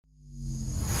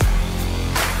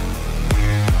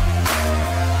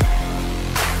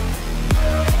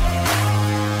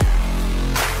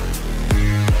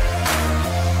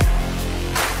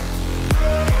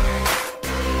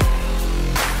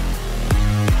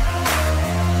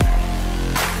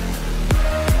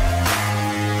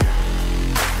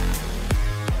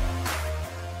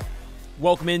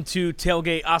Welcome into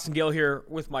Tailgate. Austin Gayle here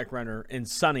with Mike Renner in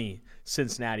sunny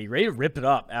Cincinnati. Ready to rip it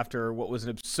up after what was an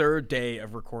absurd day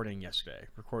of recording yesterday.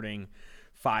 Recording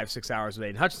 5-6 hours with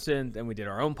Aiden Hutchinson. Then we did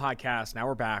our own podcast. Now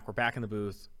we're back. We're back in the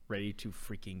booth, ready to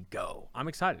freaking go. I'm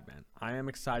excited, man. I am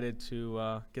excited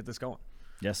to get this going.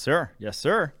 Yes, sir. Yes,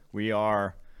 sir. We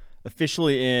are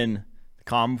officially in the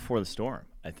calm before the storm,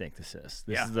 I think this is.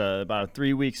 This is about a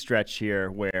 3-week stretch here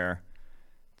where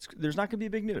there's not going to be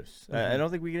big news. I don't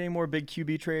think we get any more big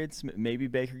QB trades. Maybe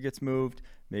Baker gets moved.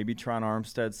 Maybe Tron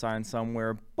Armstead signs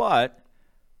somewhere. But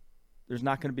there's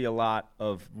not going to be a lot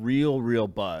of real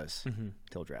buzz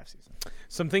until draft season.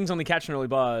 Some things on the Catch and Early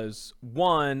Buzz.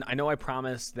 One, I know I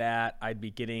promised that I'd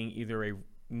be getting either a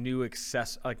new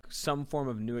some form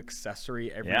of new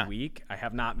accessory every week. I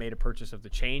have not made a purchase of the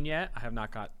chain yet. I have not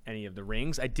got any of the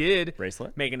rings. I did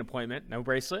make an appointment. No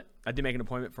bracelet. I did make an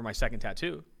appointment for my second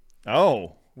tattoo.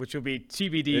 Oh. Which will be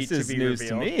TBD this to be news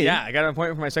revealed. To me. Yeah, I got an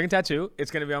appointment for my second tattoo.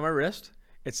 It's going to be on my wrist.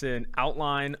 It's an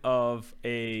outline of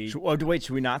a... Wait,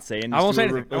 should we not say it? I won't say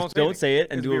anything. Don't say it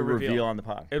and do a reveal on the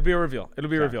pod. It'll be a reveal. It'll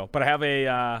be a reveal. But I have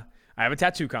a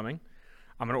tattoo coming.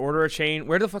 I'm going to order a chain.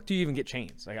 Where the fuck do you even get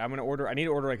chains? Like I need to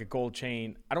order like a gold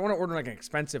chain. I don't want to order like an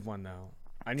expensive one though.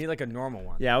 I need like a normal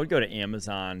one. Yeah, I would go to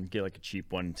Amazon, get like a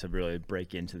cheap one to really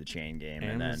break into the chain game.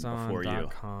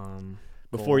 Amazon.com.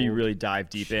 Before you really dive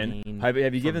deep in, have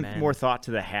you given more thought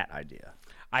to the hat idea?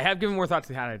 I have given more thought to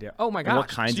the hat idea. Oh my gosh. What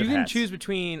kinds so of you can hats? choose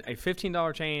between a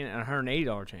 $15 chain and a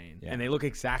 $180 chain, and they look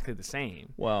exactly the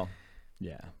same. Well,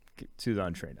 yeah, to the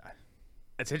untrained eye.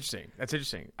 That's interesting.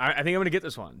 I think I'm going to get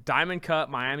this one. Diamond cut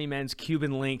Miami men's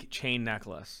Cuban link chain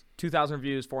necklace. 2,000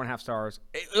 reviews, 4.5 stars.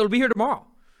 It'll be here tomorrow.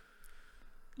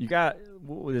 You got,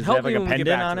 does it have like a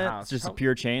pendant on it? It's just a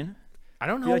pure chain? I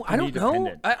don't know. I don't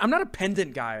know. I'm not a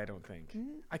pendant guy, I don't think.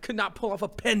 I could not pull off a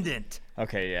pendant.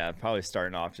 Okay, yeah, probably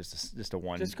starting off just a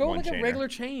one. Just go like chainer. a regular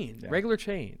chain. Yeah. Regular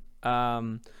chain. So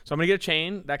I'm gonna get a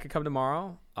chain that could come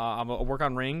tomorrow. I'll work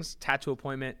on rings. Tattoo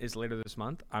appointment is later this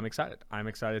month. I'm excited. I'm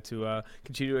excited to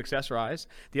continue to accessorize.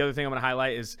 The other thing I'm gonna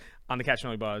highlight is on the Catch and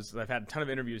Early Buzz. I've had a ton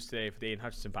of interviews today for the Aiden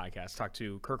Hutchinson podcast. Talked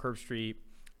to Kirk Herbstreit,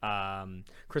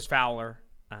 Chris Fowler.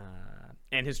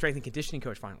 And his strength and conditioning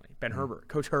coach, finally, Ben Herbert,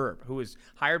 Coach Herb, who was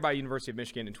hired by University of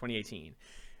Michigan in 2018.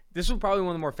 This was probably one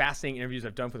of the more fascinating interviews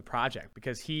I've done for the project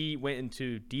because he went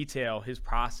into detail his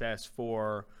process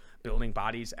for building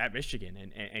bodies at Michigan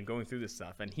and going through this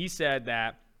stuff. And he said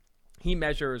that he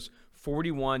measures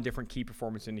 41 different key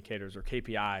performance indicators or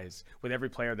KPIs with every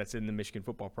player that's in the Michigan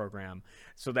football program.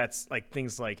 So that's like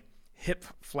things like hip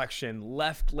flexion,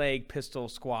 left leg pistol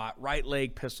squat, right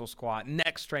leg pistol squat,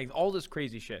 neck strength, all this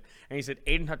crazy shit. And he said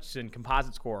Aiden Hutchinson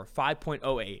composite score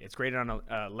 5.08. It's graded on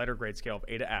a letter grade scale of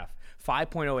A to F.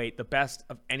 5.08, the best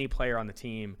of any player on the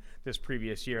team this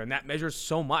previous year. And that measures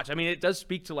so much. I mean, it does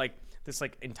speak to like this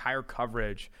like entire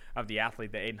coverage of the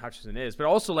athlete that Aiden Hutchinson is, but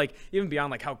also like even beyond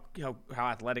like how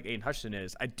athletic Aiden Hutchinson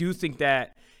is. I do think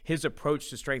that his approach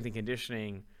to strength and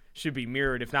conditioning should be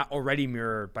mirrored, if not already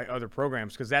mirrored, by other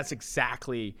programs, because that's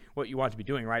exactly what you want to be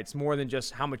doing, right? It's more than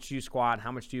just how much do you squat, how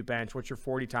much do you bench, what's your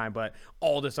 40 time, but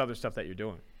all this other stuff that you're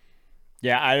doing.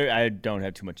 Yeah, I don't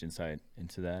have too much insight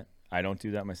into that. I don't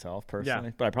do that myself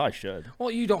personally, but I probably should.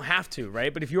 Well, you don't have to,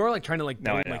 right? But if you are like trying to like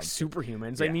build like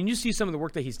superhumans, I mean, you see some of the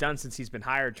work that he's done since he's been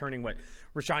hired, turning what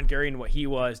Rashawn Gary into what he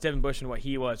was, Devin Bush into what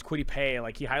he was, Kwity Paye.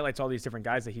 Like he highlights all these different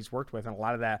guys that he's worked with, and a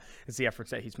lot of that is the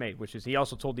efforts that he's made. Which is he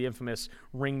also told the infamous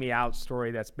 "Ring Me Out"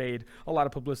 story that's made a lot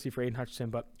of publicity for Aiden Hutchinson.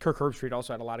 But Kirk Herbstreit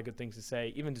also had a lot of good things to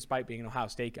say, even despite being an Ohio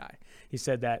State guy. He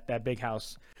said that Big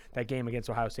House, that game against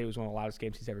Ohio State was one of the loudest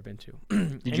games he's ever been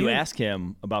to. Did you ask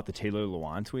him about the Taylor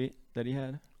Lewan tweet that he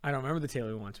had? I don't remember the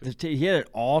Taylor Lewan tweet. He had an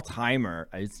all-timer.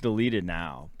 It's deleted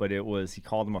now, but it was he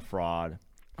called him a fraud,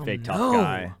 fake tough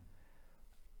guy.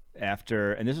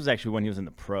 And this was actually when he was in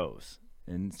the pros.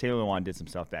 And Taylor Lewan did some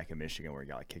stuff back in Michigan where he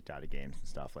got like kicked out of games and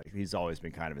stuff. Like he's always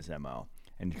been kind of his MO.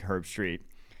 And Herbstreit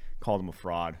called him a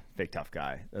fraud, fake tough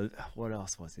guy. What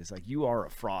else was this? Like, you are a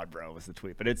fraud, bro, was the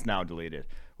tweet. But it's now deleted,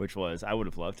 which was I would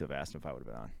have loved to have asked him if I would have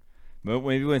been on. But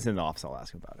when he went in the office, I'll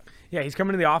ask him about it. Yeah, he's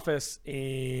coming to the office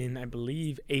in, I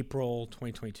believe, April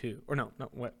 2022. Or no,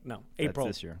 April.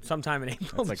 That's this year. Sometime in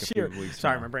April That's this like a year. few weeks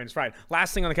Sorry, now. my brain is fried.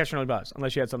 Last thing on the Catch and Early Buzz,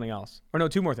 unless you had something else. Or no,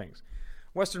 two more things.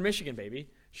 Western Michigan,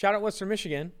 baby. Shout out Western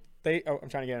Michigan. I'm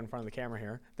trying to get in front of the camera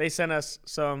here. They sent us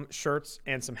some shirts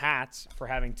and some hats for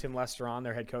having Tim Lester on,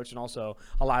 their head coach, and also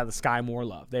a lot of the Sky Moore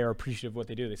love. They are appreciative of what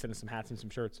they do. They sent us some hats and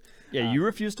some shirts. Yeah, you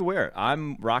refuse to wear it.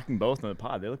 I'm rocking both on the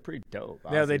pod. They look pretty dope.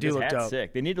 Honestly. Yeah, they do look dope.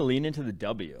 Sick. They need to lean into the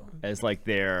W as like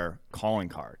their calling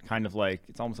card. Kind of like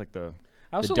it's almost like the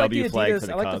W flag for the Cubs.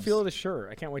 I like the feel of the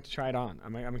shirt. I can't wait to try it on.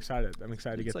 I'm excited. I'm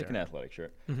excited to get there. It's like an athletic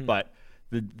shirt. Mm-hmm. But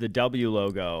The W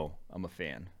logo, I'm a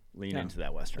fan. Lean into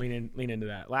that Western. Lean into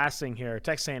that. Last thing here,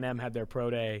 Texas A&M had their pro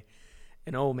day,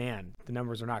 and oh man, the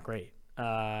numbers are not great.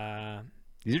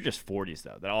 These are just 40s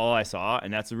though. That's all I saw,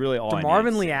 and that's really all.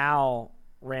 DeMarvin Leal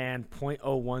ran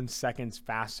 0.01 seconds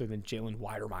faster than Jalen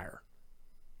Weidermeyer.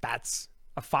 That's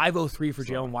a 5:03 for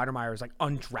Jalen Weidermeyer is like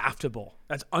undraftable.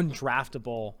 That's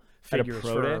undraftable figures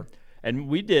for. And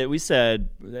we said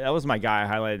that was my guy I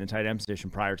highlighted in the tight end position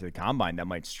prior to the combine that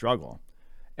might struggle.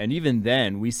 And even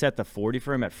then, we set the 40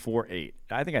 for him at 4.8.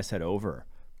 I think I said over,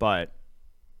 but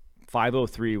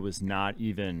 5:03 was not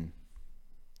even.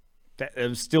 It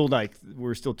was still like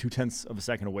we're still 0.2 of a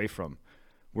second away from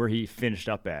where he finished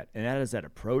up at, and that is at a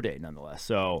pro day nonetheless.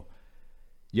 So,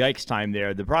 yikes time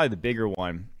there. Probably the bigger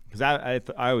one because I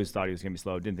always thought he was going to be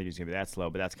slow. Didn't think he was going to be that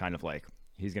slow, but that's kind of like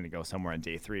he's going to go somewhere on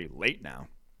day 3 late now.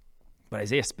 But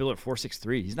Isaiah Spiller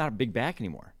 4.63. He's not a big back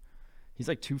anymore. He's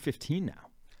like 2.15 now.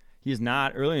 He is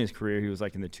not. Early in his career, he was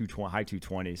like in the high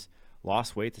 220s.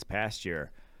 Lost weight this past year,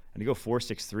 and to go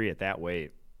 4.63 at that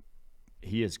weight,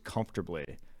 he is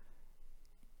comfortably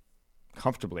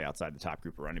outside the top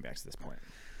group of running backs at this point.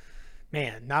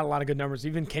 Man, not a lot of good numbers.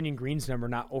 Even Kenyon Green's number,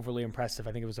 not overly impressive.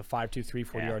 I think it was a 5.23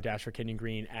 40-yard dash for Kenyon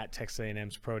Green at Texas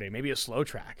A&M's pro day. Maybe a slow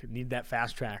track. Need that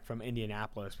fast track from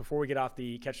Indianapolis. Before we get off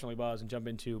the Catch and Only Buzz and jump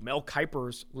into Mel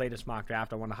Kiper's latest mock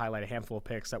draft, I want to highlight a handful of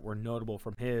picks that were notable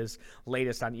from his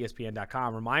latest on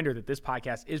ESPN.com. Reminder that this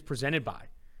podcast is presented by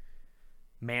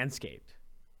Manscaped.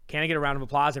 Can I get a round of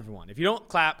applause, everyone? If you don't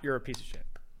clap, you're a piece of shit.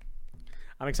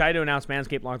 I'm excited to announce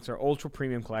Manscaped launched their Ultra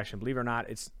Premium Collection. Believe it or not,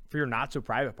 it's for your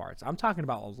not-so-private parts. I'm talking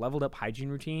about a leveled-up hygiene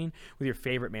routine with your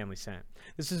favorite manly scent.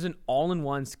 This is an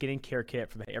all-in-one skin and care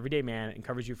kit for the everyday man and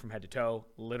covers you from head to toe,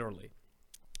 literally.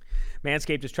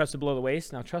 Manscaped is trusted below the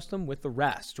waist. Now trust them with the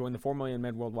rest. Join the 4 million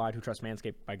men worldwide who trust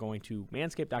Manscaped by going to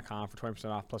manscaped.com for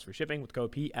 20% off plus free shipping with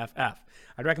code PFF.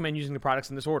 I'd recommend using the products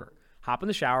in this order. Hop in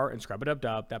the shower and scrub it up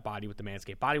that body with the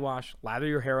Manscaped body wash. Lather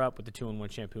your hair up with the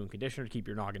 2-in-1 shampoo and conditioner to keep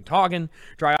your noggin toggin.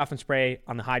 Dry off and spray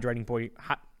on the hydrating body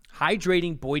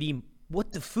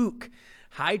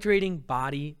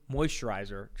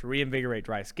moisturizer to reinvigorate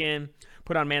dry skin.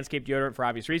 Put on Manscaped deodorant for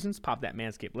obvious reasons. Pop that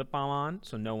Manscaped lip balm on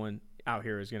so no one out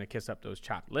here is going to kiss up those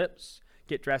chapped lips.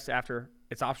 Get dressed after.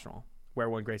 It's optional. Wear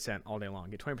one great scent all day long.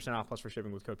 Get 20% off plus free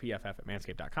shipping with code PFF at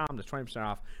manscaped.com. That's 20%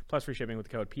 off plus free shipping with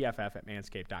the code PFF at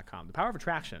manscaped.com. The power of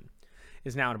attraction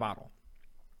is now in a bottle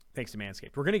thanks to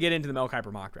Manscaped. We're going to get into the Mel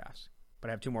Kiper mock drafts, but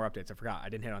I have 2 more updates. I forgot. I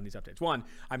didn't hit on these updates. 1,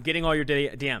 I'm getting all your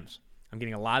DMs. I'm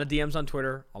getting a lot of DMs on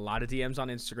Twitter, a lot of DMs on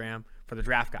Instagram for the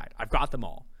draft guide. I've got them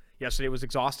all. Yesterday was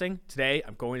exhausting. Today,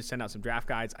 I'm going to send out some draft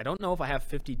guides. I don't know if I have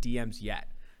 50 DMs yet.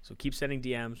 So keep sending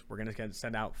DMs. We're going to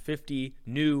send out 50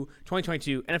 new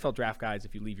 2022 NFL draft guides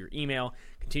if you leave your email.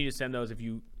 Continue to send those.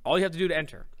 All you have to do to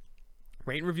enter,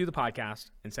 rate and review the podcast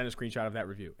and send a screenshot of that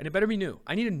review. And it better be new.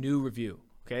 I need a new review.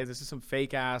 Okay, this is some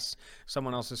fake ass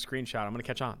someone else's screenshot. I'm going to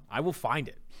catch on. I will find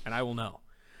it and I will know.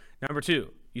 Number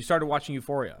 2, you started watching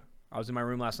Euphoria. I was in my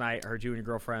room last night. I heard you and your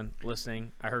girlfriend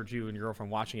listening. I heard you and your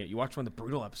girlfriend watching it. You watched one of the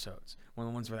brutal episodes, one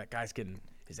of the ones where that guy's getting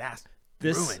his ass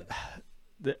ruined.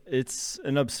 It's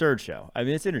an absurd show. I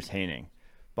mean, it's entertaining,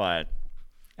 but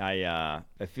I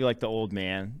feel like the old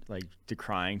man, like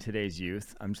decrying today's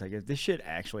youth. I'm just like, if this shit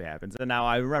actually happens. And now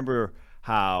I remember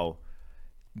how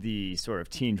the sort of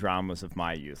teen dramas of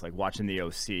my youth, like watching the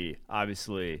OC,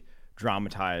 obviously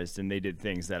dramatized, and they did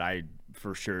things that I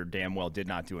for sure damn well did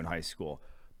not do in high school.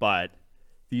 But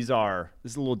this is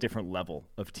a little different level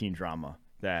of teen drama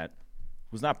that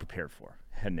was not prepared for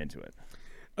heading into it.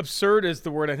 Absurd is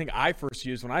the word I think I first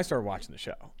used when I started watching the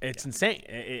show. It's insane.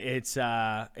 It's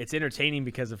entertaining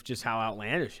because of just how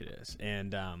outlandish it is.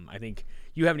 And I think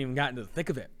you haven't even gotten to the thick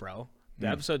of it, bro. The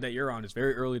episode that you're on is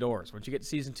very early doors. Once you get to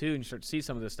season 2 and you start to see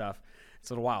some of this stuff, it's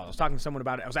a little wild. I was talking to someone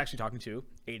about it. I was actually talking to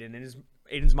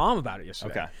Aiden's mom about it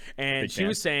yesterday. Okay. And big she fan.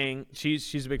 was saying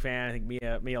she's a big fan. I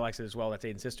think Mia likes it as well. That's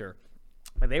Aiden's sister.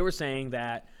 But they were saying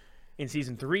that in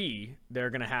season 3 they're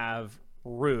going to have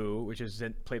Rue, which is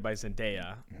played by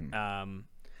Zendaya,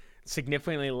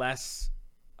 significantly less,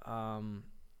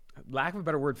 lack of a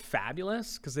better word,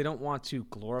 fabulous, because they don't want to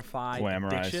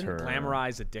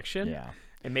glamorize addiction,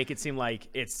 and make it seem like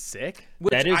it's sick.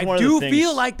 Which I do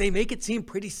feel like they make it seem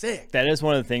pretty sick. That is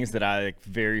one of the things that I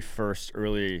very first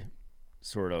early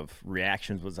sort of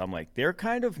reactions was I'm like, they're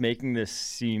kind of making this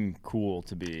seem cool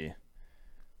to be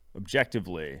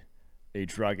objectively a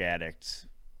drug addict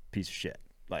piece of shit.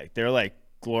 Like they're like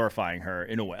glorifying her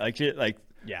in a way.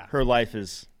 Her life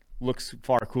looks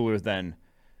far cooler than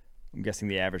I'm guessing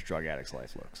the average drug addict's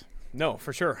life looks. no,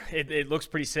 for sure. It looks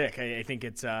pretty sick. I think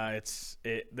it's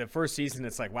the first season.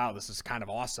 It's like, wow, this is kind of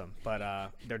awesome.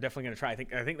 But they're definitely going to try. I think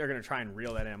they're going to try and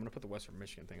reel that in. I'm going to put the Western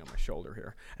Michigan thing on my shoulder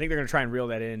here. I think they're going to try and reel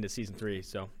that into season 3.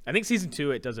 So I think season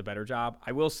 2 it does a better job.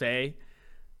 I will say,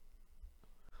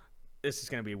 this is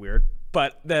going to be weird,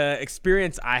 but the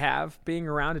experience I have being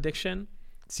around addiction,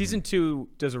 season 2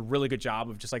 does a really good job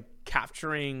of just like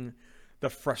capturing the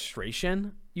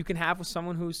frustration you can have with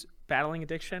someone who's battling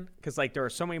addiction. Because like there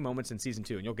are so many moments in season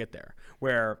 2, and you'll get there,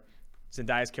 where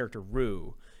Zendaya's character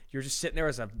Rue, you're just sitting there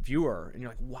as a viewer and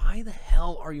you're like, why the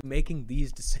hell are you making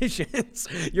these decisions?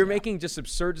 You're making just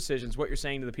absurd decisions. What you're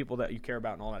saying to the people that you care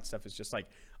about and all that stuff is just like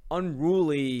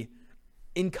unruly,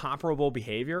 incomparable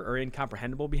behavior or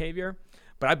incomprehensible behavior.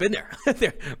 But I've been there.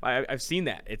 I've seen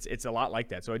that. It's a lot like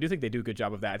that. So I do think they do a good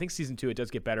job of that. I think season 2 it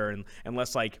does get better and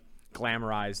less like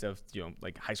glamorized of, you know,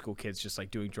 like high school kids just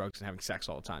like doing drugs and having sex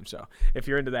all the time. So if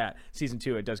you're into that, season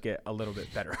 2 it does get a little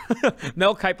bit better.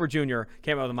 Mel Kiper Jr.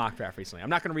 came out with a mock draft recently. I'm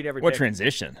not going to read every What pick.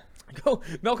 transition? Go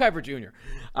Mel Kiper Jr.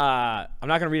 I'm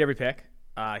not going to read every pick.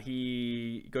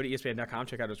 He go to ESPN.com,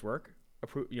 check out his work.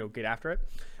 Get after it.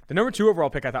 The number 2 overall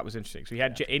pick I thought was interesting. So he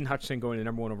had Aiden Hutchinson going to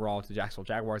number 1 overall to the Jacksonville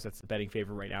Jaguars. That's the betting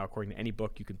favorite right now, according to any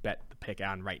book you can bet the pick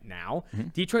on right now. Mm-hmm.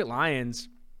 Detroit Lions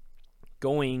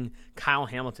going Kyle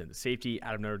Hamilton, the safety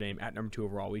out of Notre Dame at number 2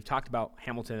 overall. We've talked about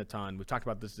Hamilton a ton. We've talked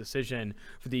about this decision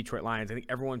for the Detroit Lions. I think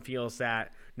everyone feels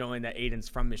that, knowing that Aiden's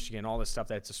from Michigan, all this stuff,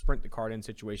 that it's a sprint the card in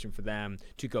situation for them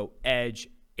to go edge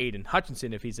Aiden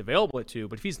Hutchinson if he's available at 2.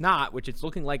 But if he's not, which it's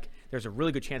looking like there's a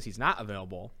really good chance he's not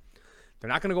available, they're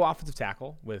not going to go offensive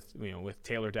tackle with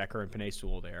Taylor Decker and Penei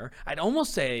Sewell there. I'd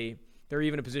almost say they're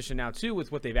even in a position now, too,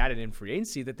 with what they've added in free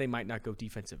agency, that they might not go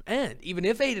defensive end, even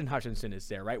if Aiden Hutchinson is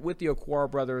there, right? With the Okwara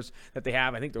brothers that they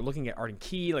have, I think they're looking at Arden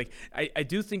Key. Like, I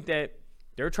do think that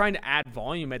they're trying to add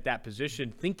volume at that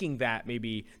position, thinking that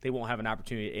maybe they won't have an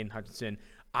opportunity at Aiden Hutchinson.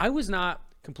 I was not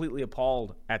completely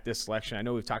appalled at this selection. I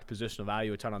know we've talked positional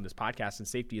value a ton on this podcast, and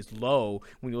safety is low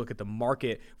when you look at the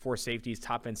market for safeties,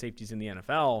 top-end safeties in the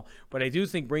NFL. But I do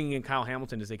think bringing in Kyle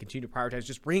Hamilton as they continue to prioritize,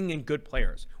 just bringing in good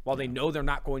players while they know they're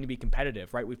not going to be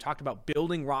competitive, right? We've talked about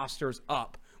building rosters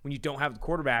up when you don't have the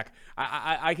quarterback.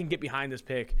 I can get behind this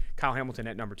pick, Kyle Hamilton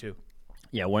at number 2.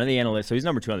 Yeah, one of the analysts, so he's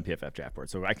number 2 on the PFF draft board,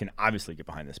 so I can obviously get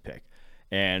behind this pick.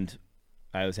 And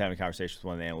I was having a conversation with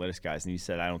one of the analytics guys, and he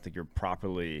said, I don't think you're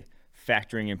properly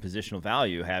factoring in positional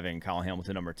value having Kyle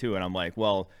Hamilton number 2. And I'm like,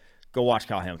 well, go watch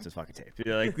Kyle Hamilton's fucking tape.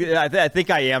 Like, I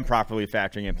think I am properly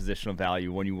factoring in positional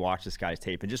value when you watch this guy's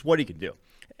tape and just what he can do.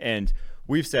 And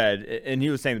we've said, and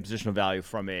he was saying the positional value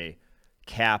from a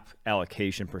cap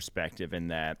allocation perspective, in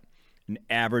that an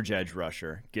average edge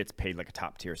rusher gets paid like a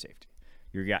top tier safety.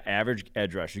 You got average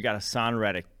edge rusher. You got Hassan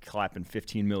Reddick clapping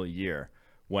 $15 million a year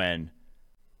when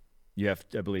you have,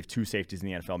 I believe, 2 safeties in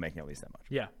the NFL making at least that much.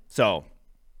 Yeah. So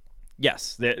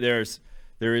yes, there is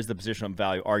the positional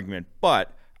value argument,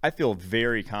 but I feel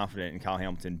very confident in Kyle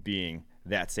Hamilton being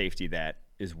that safety that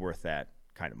is worth that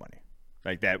kind of money.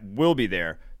 Like, that will be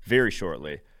there very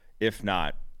shortly, if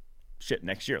not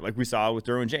next year. Like we saw with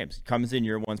Derwin James. Comes in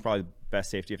year 1's probably the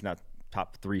best safety, if not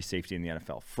top 3 safety in the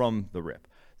NFL from the rip.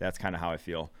 That's kind of how I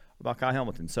feel about Kyle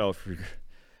Hamilton. So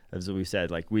as we said,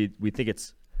 like we think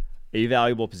it's a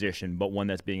valuable position, but one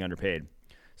that's being underpaid.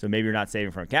 So maybe you're not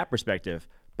saving from a cap perspective,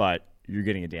 but you're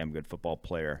getting a damn good football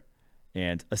player,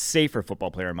 and a safer football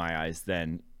player in my eyes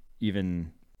than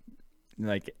even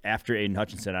like after Aiden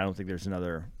Hutchinson. I don't think there's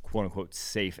another quote unquote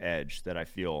safe edge that I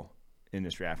feel in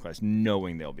this draft class,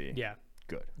 knowing they'll be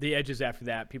good. The edges after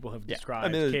that, people have described. I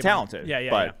mean, they're talented,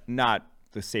 but not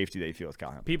the safety that you feel with Kyle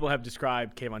Hamilton. People have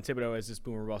described Kayvon Thibodeau as this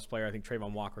boomer bust player. I think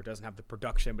Trayvon Walker doesn't have the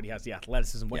production, but he has the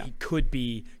athleticism. What he could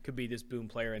be this boom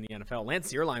player in the NFL.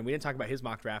 Lance Zierlein, we didn't talk about his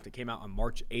mock draft. It came out on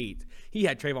March 8th. He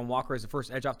had Trayvon Walker as the first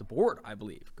edge off the board, I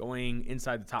believe, going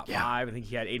inside the top 5. I think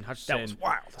he had Aiden Hutchinson. That was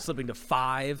wild. Slipping to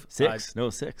 5.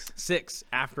 6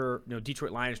 After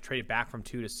Detroit Lions traded back from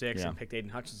 2 to 6 and picked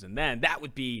Aiden Hutchinson. Then that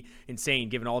would be insane,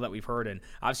 given all that we've heard, and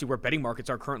obviously where betting markets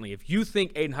are currently. If you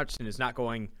think Aiden Hutchinson is not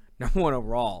going number 1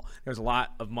 overall, there's a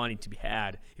lot of money to be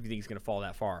had if you think he's going to fall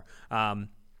that far.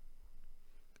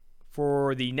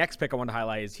 For the next pick I want to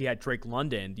highlight is he had Drake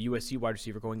London, the USC wide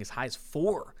receiver, going as high as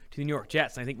 4 to the New York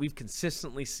Jets. And I think we've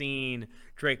consistently seen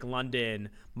Drake London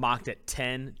mocked at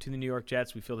 10 to the New York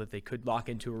Jets. We feel that they could lock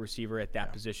into a receiver at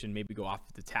that position, maybe go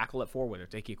off the tackle at 4, whether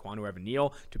it's Ike Ekwonu or Evan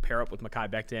Neal, to pair up with Mekhi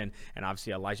Becton and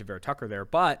obviously Elijah Vera Tucker there.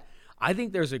 But I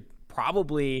think there's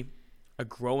probably a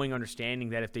growing understanding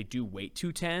that if they do wait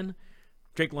to 10,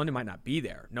 Drake London might not be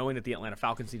there, knowing that the Atlanta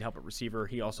Falcons need help at receiver.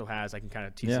 He also has, I can kind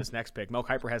of tease this next pick. Mel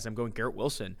Kiper has them going Garrett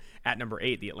Wilson at number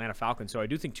 8, the Atlanta Falcons. So I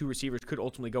do think 2 receivers could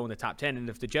ultimately go in the top 10. And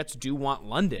if the Jets do want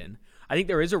London, I think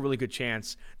there is a really good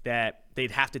chance that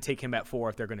they'd have to take him at 4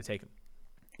 if they're going to take him.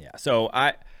 Yeah. So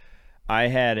I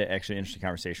had actually an interesting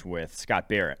conversation with Scott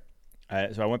Barrett.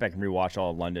 So I went back and rewatched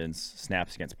all of London's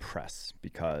snaps against press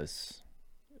because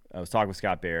I was talking with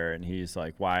Scott Barrett, and he's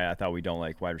like, why I thought we don't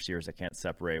like wide receivers that can't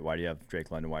separate. Why do you have Drake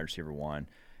London wide receiver 1?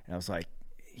 And I was like,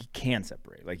 he can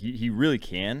separate. Like, he really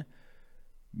can.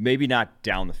 Maybe not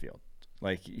down the field.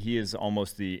 Like, he is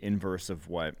almost the inverse of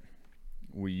what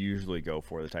we usually go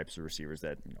for, the types of receivers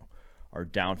that, are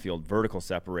downfield vertical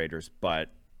separators. But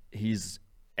he's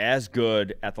as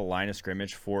good at the line of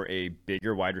scrimmage for a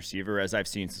bigger wide receiver as I've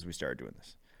seen since we started doing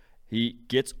this. He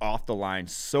gets off the line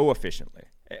so efficiently.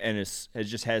 And it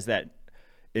just has that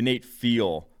innate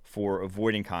feel for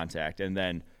avoiding contact and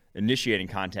then initiating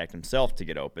contact himself to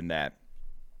get open. That,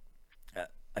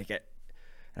 and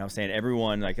I was saying,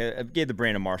 everyone, I gave the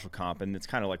Brandon Marshall comp, and it's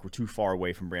kind of like we're too far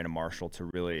away from Brandon Marshall to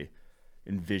really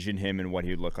envision him and what he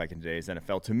would look like in today's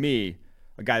NFL. To me,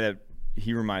 a guy that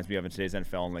he reminds me of in today's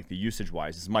NFL, and like the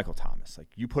usage-wise, is Michael Thomas. Like,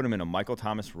 you put him in a Michael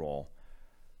Thomas role,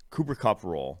 Cooper Kupp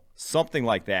role, something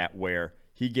like that, where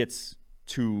he gets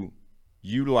to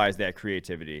utilize that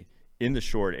creativity in the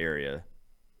short area,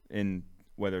 in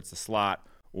whether it's the slot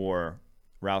or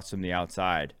routes from the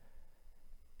outside.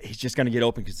 He's just going to get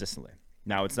open consistently.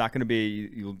 Now, it's not going to be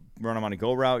you run him on a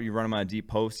go route, you run him on a deep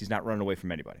post. He's not running away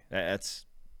from anybody.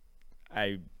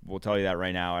 I will tell you that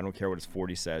right now. I don't care what his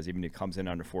 40 says. Even if he comes in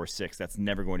under 4.6, that's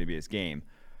never going to be his game.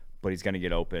 But he's going to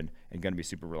get open and going to be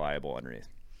super reliable underneath.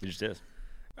 He just is.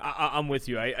 I'm with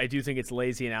you. I do think it's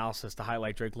lazy analysis to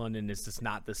highlight Drake London is just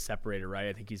not the separator, right?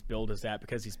 I think he's billed as that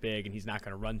because he's big and he's not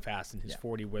going to run fast in his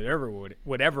 40,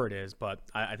 whatever it is. But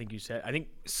I think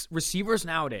receivers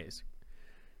nowadays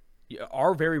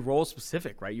are very role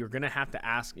specific, right? You're going to have to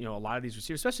ask, a lot of these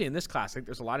receivers, especially in this class. I think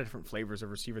there's a lot of different flavors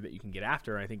of receiver that you can get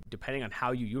after. And I think depending on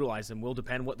how you utilize them will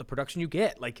depend what the production you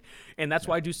get. And that's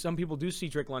why some people do see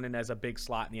Drake London as a big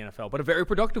slot in the NFL, but a very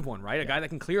productive one, right? A guy that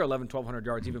can clear 1,100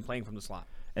 yards even playing from the slot.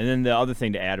 And then the other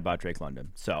thing to add about Drake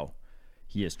London. So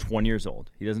he is 20 years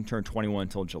old. He doesn't turn 21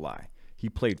 until July. He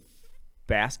played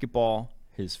basketball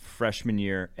his freshman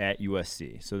year at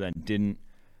USC, so then didn't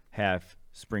have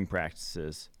spring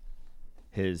practices.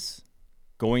 His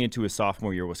going into his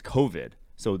sophomore year was COVID,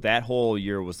 so that whole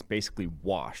year was basically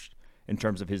washed in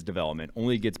terms of his development.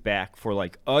 Only gets back for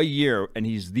like a year, and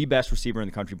he's the best receiver in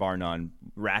the country, bar none,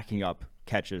 racking up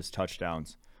catches,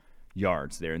 touchdowns,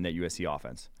 yards there in that USC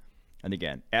offense. And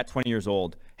again, at 20 years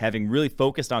old, having really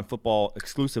focused on football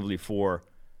exclusively for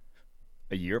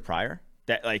a year prior,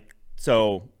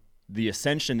 so the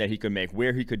ascension that he could make,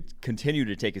 where he could continue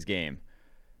to take his game,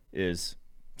 is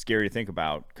scary to think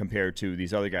about compared to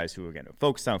these other guys who, again,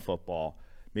 focused on football,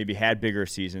 maybe had bigger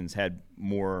seasons, had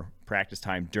more practice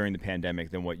time during the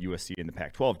pandemic than what USC and the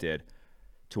Pac-12 did,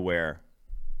 to where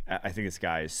I think this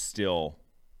guy is still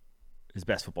 – his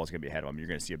best football is going to be ahead of him. You're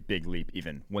going to see a big leap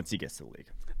even once he gets to the league.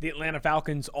 The Atlanta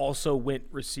Falcons also went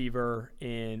receiver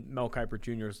in Mel Kiper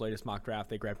Jr.'s latest mock draft.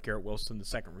 They grabbed Garrett Wilson, the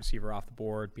second receiver off the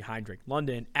board, behind Drake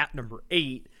London at number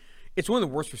 8. It's one of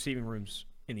the worst receiving rooms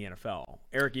in the NFL.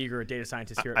 Eric Eager, a data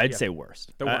scientist here. I'd say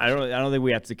worst. I don't think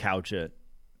we have to couch it.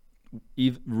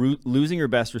 Losing your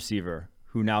best receiver,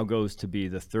 who now goes to be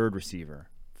the third receiver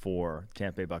for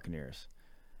Tampa Bay Buccaneers,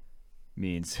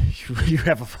 means you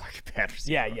have a fucking bad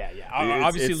receiver. Yeah.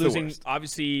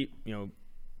 Obviously,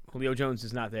 Julio Jones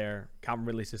is not there. Calvin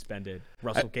Ridley suspended.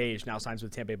 Russell Gage now signs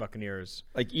with the Tampa Bay Buccaneers.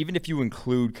 Like, even if you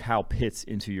include Kyle Pitts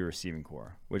into your receiving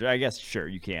core, which I guess, sure,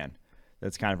 you can.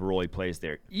 That's kind of a role he plays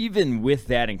there. Even with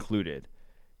that included,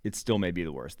 it still may be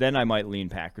the worst. Then I might lean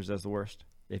Packers as the worst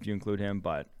if you include him,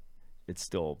 but it's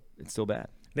still bad.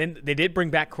 Then they did bring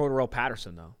back Cordarrelle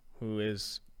Patterson, though, who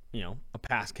is a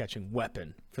pass-catching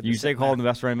weapon. You say call him the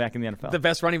best running back in the NFL. The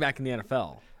best running back in the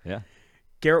NFL. Yeah.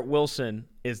 Garrett Wilson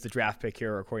is the draft pick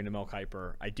here, according to Mel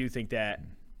Kiper. I do think that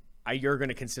you're going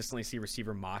to consistently see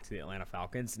receiver mocked to the Atlanta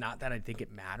Falcons. Not that I think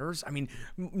it matters. I mean,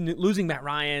 losing Matt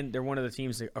Ryan, they're one of the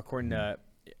teams that, according to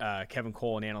Kevin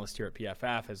Cole, an analyst here at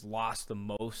PFF, has lost the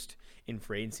most in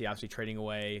free agency, obviously trading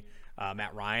away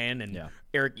Matt Ryan. And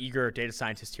Eric Eager, data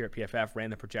scientist here at PFF, ran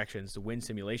the projections, the win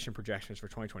simulation projections for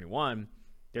 2021.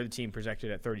 They're the team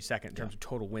projected at 32nd in terms of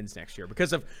total wins next year.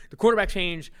 Because of the quarterback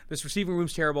change, this receiving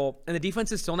room's terrible, and the defense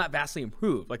is still not vastly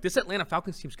improved. Like, this Atlanta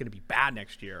Falcons team's going to be bad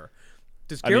next year.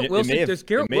 Does Garrett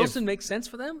Wilson make sense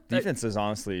for them? Defenses,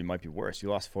 honestly, might be worse. You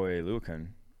lost Foye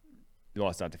Lucan. You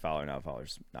lost Dante Fowler. Now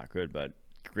Fowler's not good, but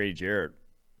Grady Jarrett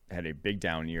had a big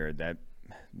down year. That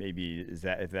maybe is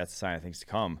that if that's a sign of things to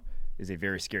come, is a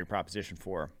very scary proposition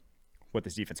for what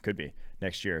this defense could be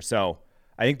next year. So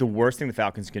I think the worst thing the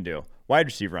Falcons can do, wide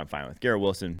receiver, I'm fine with. Garrett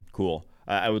Wilson, cool.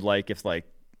 I would like if I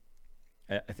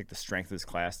think the strength of this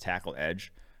class, tackle,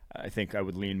 edge, I think I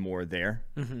would lean more there,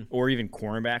 or even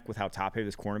cornerback with how top heavy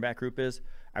this cornerback group is.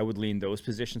 I would lean those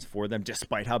positions for them,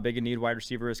 despite how big a need wide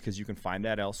receiver is, because you can find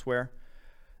that elsewhere.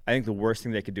 I think the worst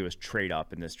thing they could do is trade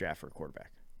up in this draft for a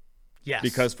quarterback. Yes.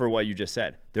 Because for what you just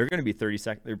said, they're going to be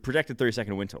they're projected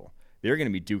 32nd win total. They're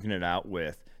going to be duking it out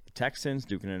with the Texans,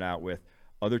 duking it out with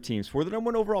other teams for the number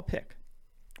 1 overall pick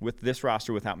with this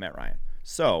roster without Matt Ryan.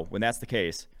 So when that's the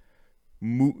case,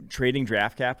 trading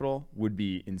draft capital would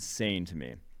be insane to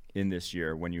me in this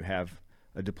year when you have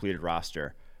a depleted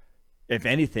roster. If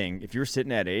anything, if you're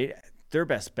sitting at 8, their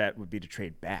best bet would be to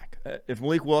trade back. If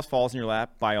Malik Willis falls in your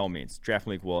lap, by all means, draft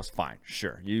Malik Willis, fine,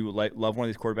 sure. You love one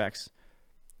of these quarterbacks,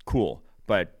 cool.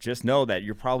 But just know that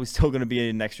you're probably still going to be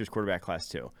in next year's quarterback class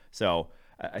too. So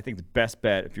I think the best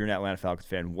bet, if you're an Atlanta Falcons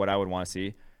fan, what I would want to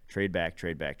see, trade back.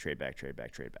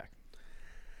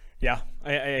 Yeah,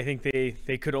 I think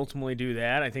they could ultimately do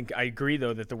that. I agree,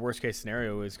 though, that the worst-case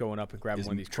scenario is going up and grabbing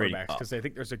one of these quarterbacks, because I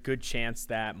think there's a good chance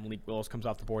that Malik Willis comes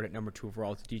off the board at number 2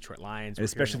 overall to the Detroit Lions.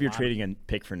 Especially if you're trading a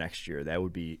pick for next year. That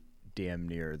would be damn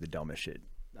near the dumbest shit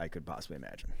I could possibly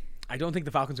imagine. I don't think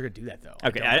the Falcons are going to do that, though.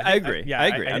 Okay, I agree. I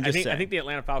agree. I think the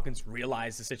Atlanta Falcons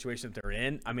realize the situation that they're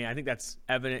in. I mean, I think that's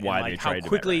evident Why in they how traded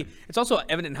quickly – it's also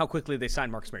evident in how quickly they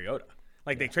signed Marcus Mariota.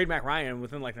 They trade Matt Ryan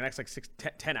within the next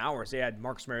 10 hours. They had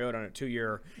Marcus Mariota on a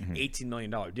 2-year, $18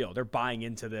 million deal. They're buying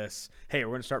into this. Hey,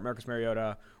 we're going to start Marcus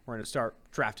Mariota. We're going to start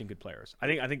drafting good players. I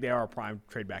think they are a prime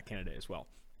trade back candidate as well.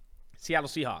 Seattle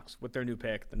Seahawks with their new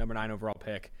pick, the number 9 overall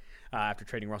pick, after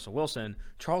trading Russell Wilson,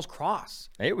 Charles Cross.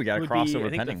 Hey, we got a crossover. I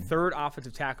think Penning. the 3rd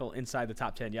offensive tackle inside the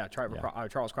top 10. Yeah,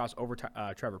 Charles Cross over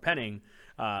Trevor Penning.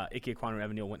 Ike Ekwonu and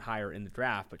Evan Neal went higher in the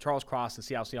draft, but Charles Cross, the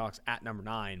Seattle Seahawks at number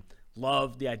 9.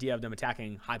 Love the idea of them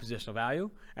attacking high positional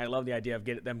value, and I love the idea of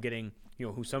them getting,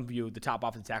 who some view the top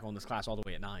offensive tackle in this class all the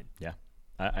way at 9. Yeah,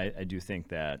 I do think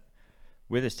that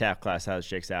with this tackle class, how it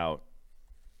shakes out,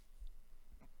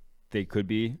 they could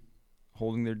be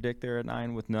holding their dick there at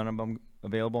 9 with none of them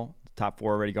available. The top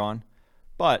 4 already gone,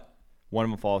 but one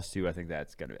of them falls to. I think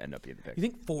that's going to end up being the pick. You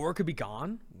think 4 could be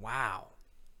gone? Wow.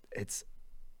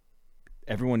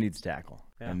 Everyone needs tackle,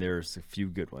 and there's a few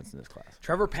good ones in this class.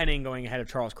 Trevor Penning going ahead of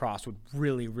Charles Cross would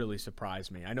really, really surprise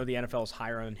me. I know the NFL is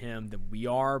higher on him than we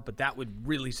are, but that would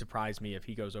really surprise me if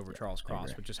he goes over Charles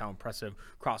Cross, with just how impressive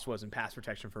Cross was in pass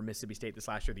protection for Mississippi State this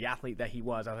last year. The athlete that he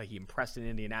was, I think he impressed in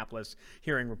Indianapolis.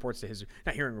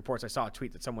 I saw a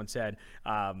tweet that someone said,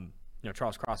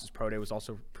 Charles Cross's pro day was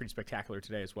also pretty spectacular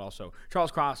today as well. So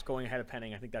Charles Cross going ahead of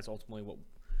Penning, I think that's ultimately what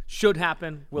should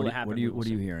happen. Will it happen? What are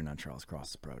you hearing on Charles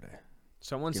Cross's pro day?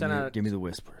 Someone give me the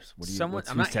whispers.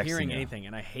 I'm not hearing anything,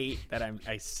 and I hate that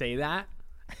I say that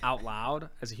out loud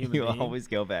as a human being. You always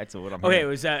go back to what I'm hearing.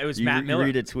 Okay, it was Matt Miller. You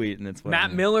read a tweet, and it's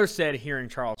Matt Miller said hearing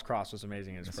Charles Cross was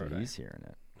amazing in his pro day. He's hearing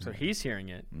it. So he's hearing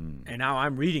it, and now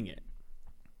I'm reading it.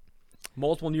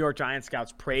 Multiple New York Giants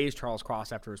scouts praised Charles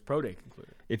Cross after his pro day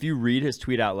concluded. If you read his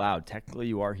tweet out loud, technically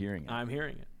you are hearing it. I'm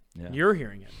hearing it. Yeah. You're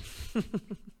hearing it.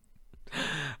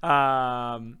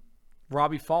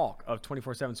 Robbie Falk of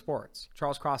 24/7 Sports.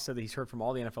 Charles Cross said that he's heard from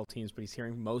all the NFL teams, but he's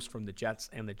hearing most from the Jets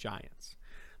and the Giants.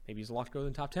 Maybe he's a lot to go in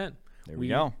the top 10. There we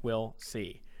go. Will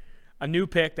see. A new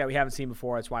pick that we haven't seen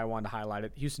before. That's why I wanted to highlight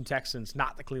it. Houston Texans,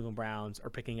 not the Cleveland Browns,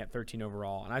 are picking at 13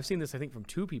 overall. And I've seen this, I think, from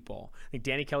 2 people. I think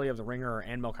Danny Kelly of the Ringer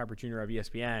and Mel Kiper Jr. of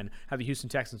ESPN have the Houston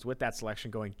Texans with that selection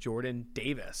going Jordan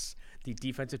Davis, the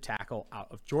defensive tackle out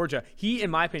of Georgia. He, in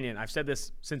my opinion, I've said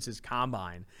this since his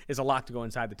combine, is a lock to go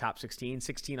inside the top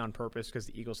 16 on purpose because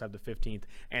the Eagles have the 15th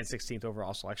and 16th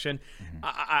overall selection.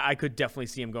 I could definitely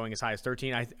see him going as high as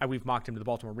 13. We've mocked him to the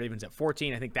Baltimore Ravens at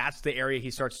 14. I think that's the area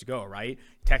he starts to go, right?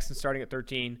 Texans starting at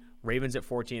 13, Ravens at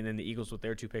 14, and then the Eagles with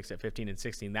their 2 picks at 15 and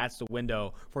 16. That's the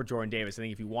window for Jordan Davis. I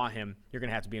think if you want him, you're going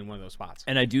to have to be in one of those spots.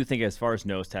 And I do think as far as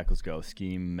nose tackles go,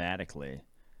 schematically,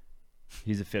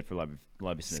 he's a fit for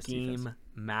Lovie Smith's defense.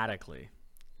 Schematically.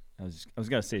 I was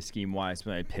going to say scheme-wise,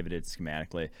 but I pivoted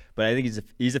schematically. But I think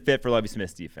he's a fit for Lovie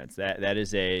Smith's defense. That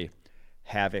is a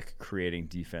havoc-creating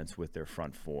defense with their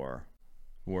front 4,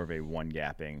 more of a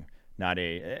one-gapping.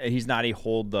 He's not a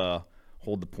hold the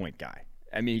point guy.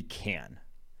 I mean, he can.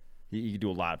 He can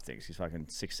do a lot of things. He's fucking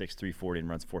 6'6", 340 and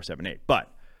runs 4.78. But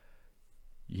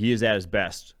he is at his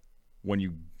best when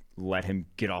you let him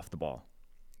get off the ball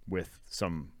with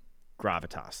some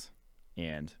gravitas.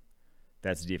 And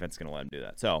that's the defense going to let him do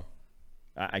that. So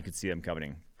I could see them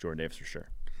coveting Jordan Davis for sure.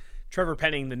 Trevor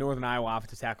Penning, the Northern Iowa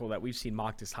offensive tackle that we've seen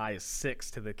mocked as high as 6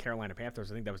 to the Carolina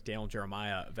Panthers. I think that was Dale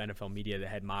Jeremiah of NFL Media that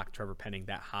had mocked Trevor Penning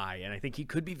that high. And I think he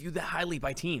could be viewed that highly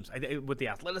by teams with the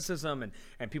athleticism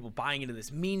and people buying into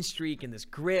this mean streak and this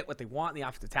grit, what they want in the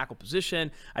offensive tackle position.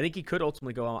 I think he could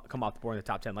ultimately come off the board in the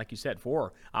top 10. Like you said,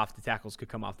 4 offensive tackles could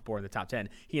come off the board in the top 10.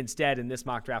 He instead, in this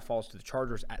mock draft, falls to the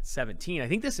Chargers at 17. I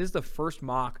think this is the first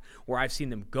mock where I've seen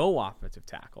them go offensive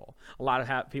tackle. A lot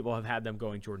of people have had them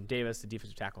going Jordan Davis, the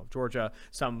defensive tackle of Georgia.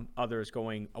 Some others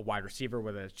going a wide receiver,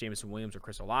 whether it's Jameson Williams or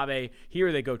Chris Olave.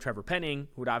 Here they go Trevor Penning,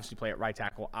 who would obviously play at right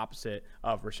tackle opposite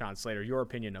of Rashawn Slater. Your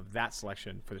opinion of that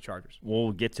selection for the Chargers?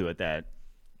 We'll get to it.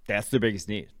 That's their biggest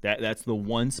need. That's the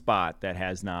one spot that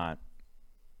has not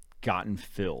gotten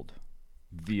filled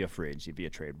via free agency, via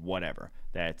trade, whatever.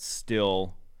 That's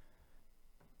still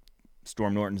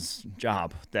Storm Norton's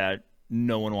job that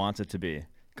no one wants it to be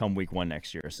come week 1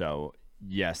 next year. So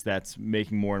yes, that's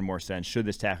making more and more sense. Should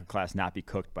this tackle class not be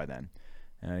cooked by then?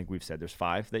 And I think we've said there's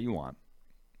 5 that you want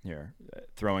here,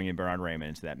 throwing in Bernard Raymond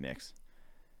into that mix.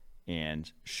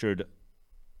 And should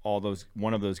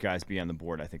one of those guys be on the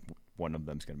board, I think one of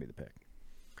them's going to be the pick.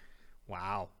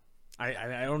 Wow.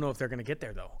 I don't know if they're going to get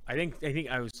there, though. I think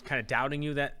I was kind of doubting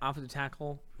you that offensive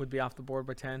tackle would be off the board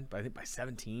by 10, but I think by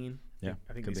 17,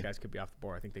 I think these guys could be off the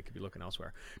board. I think they could be looking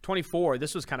elsewhere. 24,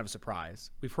 this was kind of a surprise.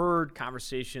 We've heard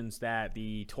conversations that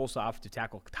the Tulsa offensive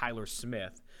tackle Tyler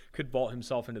Smith could vault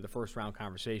himself into the first-round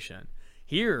conversation.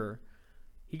 Here,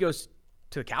 he goes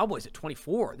to the Cowboys at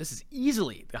 24. This is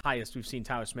easily the highest we've seen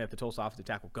Tyler Smith, the Tulsa offensive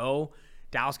tackle, go.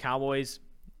 Dallas Cowboys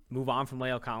move on from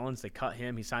La'el Collins. They cut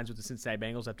him. He signs with the Cincinnati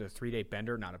Bengals after a 3-day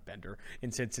bender, in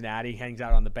Cincinnati. Hangs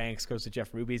out on the banks, goes to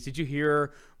Jeff Ruby's. Did you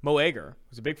hear Mo Ager,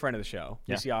 who's a big friend of the show?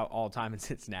 We see all the time in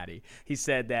Cincinnati. He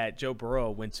said that Joe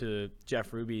Burrow went to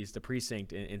Jeff Ruby's, the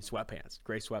precinct, in sweatpants,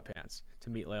 gray sweatpants, to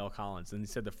meet La'el Collins. And he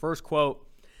said the first quote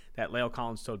that La'el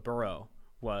Collins told Burrow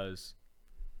was,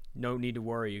 "No need to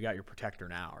worry, you got your protector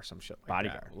now," or some shit like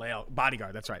bodyguard. that.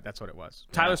 Bodyguard, that's right. That's what it was.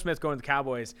 Yeah. Tyler Smith going to the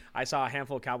Cowboys. I saw a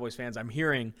handful of Cowboys fans. I'm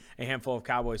hearing a handful of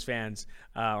Cowboys fans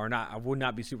I would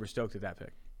not be super stoked at that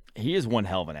pick. He is one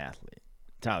hell of an athlete,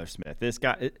 Tyler Smith. This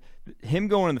guy, him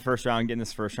going in the first round, getting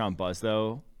this first round buzz,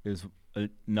 though, is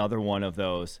another one of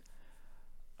those.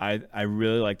 I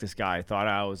really like this guy. I thought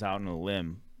I was out on a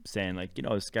limb saying,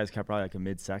 this guy's probably like a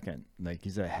mid-second.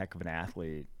 He's a heck of an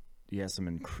athlete. He has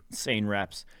some insane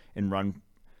reps and run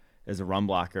as a run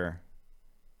blocker.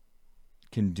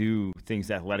 Can do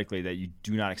things athletically that you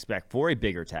do not expect for a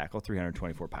bigger tackle,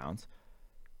 324 pounds.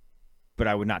 But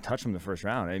I would not touch him in the first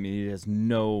round. I mean, he has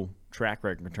no track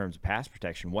record in terms of pass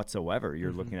protection whatsoever.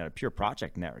 You're looking at a pure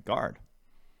project in that regard.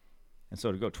 And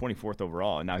so to go 24th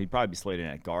overall, and now he'd probably be slated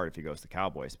at guard if he goes to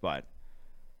Cowboys, but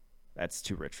that's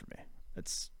too rich for me.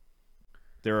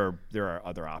 There are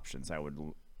other options I would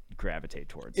gravitate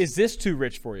towards. Is this too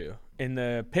rich for you? In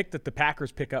the pick that the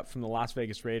Packers pick up from the Las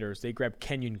Vegas Raiders, they grab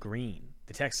Kenyon Green,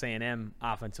 the Texas A&M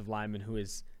offensive lineman who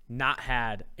has not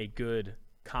had a good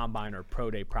combine or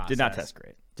pro day process. Did not test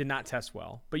great. Did not test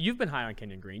well. But you've been high on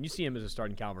Kenyon Green. You see him as a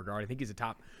starting caliber guard. I think he's a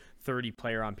top 30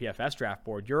 player on PFS draft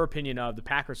board. Your opinion of the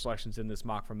Packers selections in this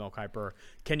mock from Mel Kiper,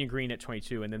 Kenyon Green at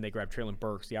 22, and then they grab Treylon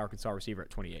Burks, the Arkansas receiver, at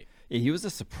 28. Yeah, he was a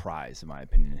surprise, in my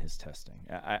opinion, in his testing.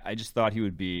 I just thought he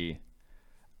would be –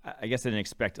 I guess I didn't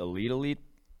expect elite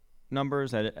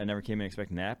numbers. I never came in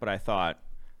expecting that, but I thought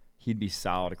he'd be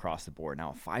solid across the board.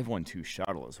 Now, a 5.12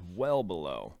 shuttle is well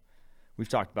below. We've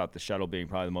talked about the shuttle being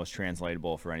probably the most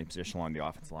translatable for any position along the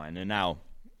offensive line, and now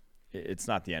it's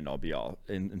not the end-all, be-all.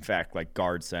 In fact,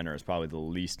 guard center is probably the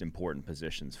least important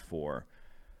positions for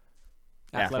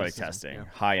athletic testing. Yeah.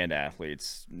 High-end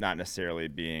athletes not necessarily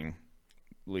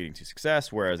leading to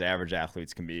success, whereas average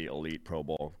athletes can be elite Pro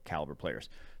Bowl caliber players.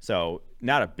 So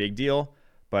not a big deal,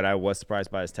 but I was surprised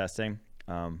by his testing.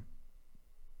 But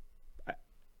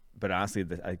honestly,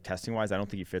 testing-wise, I don't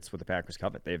think he fits what the Packers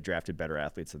covet. They've drafted better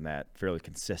athletes than that fairly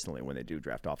consistently when they do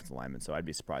draft offensive linemen, so I'd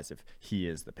be surprised if he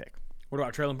is the pick. What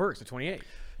about Treylon Burks at 28?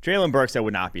 Treylon Burks, I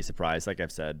would not be surprised. Like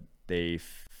I've said, he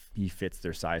fits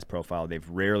their size profile. They've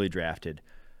rarely drafted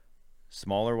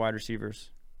smaller wide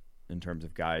receivers in terms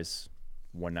of guys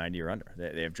 190 or under.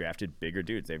 They have drafted bigger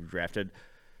dudes. They've drafted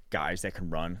guys that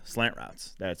can run slant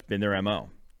routes. That's been their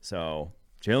MO. So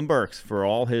Treylon Burks, for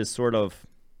all his sort of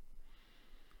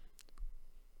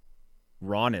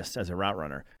rawness as a route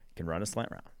runner, can run a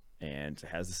slant route and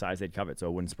has the size they'd covet. So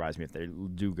it wouldn't surprise me if they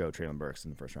do go Treylon Burks in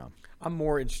the first round. I'm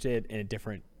more interested in a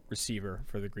different receiver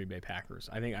for the Green Bay Packers.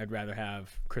 I think I'd rather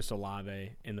have Chris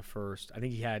Olave in the first. I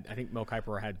think Mel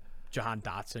Kiper had Jahan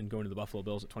Dotson going to the Buffalo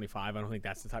Bills at 25. I don't think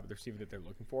that's the type of receiver that they're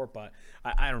looking for, but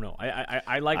I don't know.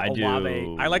 I like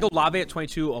Olave. I like Olave at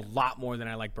 22 a lot more than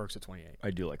I like Burks at 28.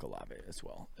 I do like Olave as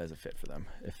well as a fit for them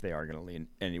if they are going to lean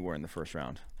anywhere in the first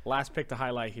round. Last pick to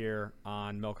highlight here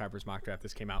on Mel Kiper's mock draft.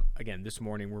 This came out, again, this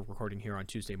morning. We're recording here on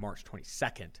Tuesday, March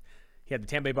 22nd. He had the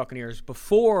Tampa Bay Buccaneers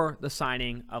before the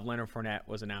signing of Leonard Fournette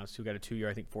was announced, who got a 2-year,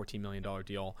 I think, $14 million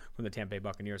deal from the Tampa Bay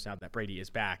Buccaneers now that Brady is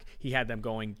back. He had them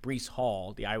going Breece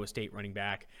Hall, the Iowa State running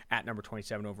back, at number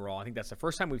 27 overall. I think that's the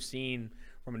first time we've seen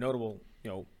from a notable,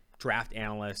 draft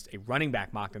analyst a running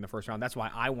back mocked in the first round. That's why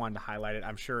I wanted to highlight it.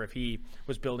 I'm sure if he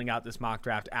was building out this mock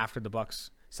draft after the Bucs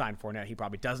signed Fournette, he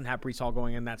probably doesn't have Breece Hall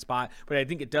going in that spot. But I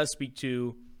think it does speak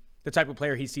to the type of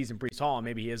player he sees in Breece Hall, and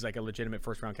maybe he is like a legitimate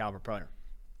first-round caliber player.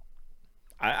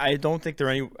 I don't think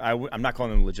I'm not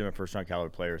calling them legitimate first-round caliber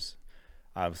players.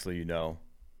 Obviously,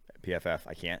 PFF,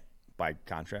 I can't by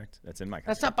contract. That's in my contract.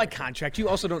 That's not by contract. You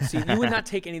also don't see – you would not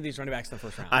take any of these running backs in the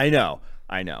first round. I know.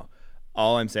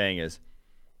 All I'm saying is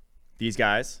these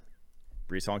guys,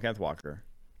 Breece Hall and Kenneth Walker,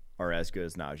 are as good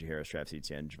as Najee Harris, Travis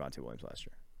Etienne, and Javonte Williams last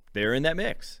year. They're in that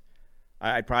mix.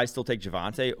 I'd probably still take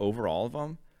Javonte over all of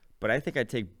them, but I think I'd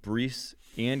take Breece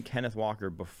and Kenneth Walker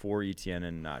before Etienne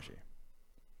and Najee.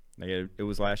 Like it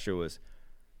was last year was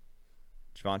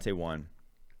Javonte 1,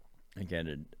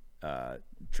 again,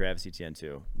 Travis Etienne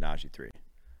 2, Najee 3.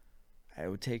 I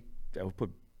would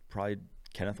put probably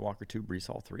Kenneth Walker 2, Breece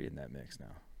Hall 3 in that mix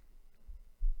now.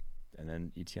 And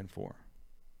then Etienne 4,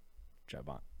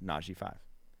 Najee 5.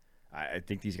 I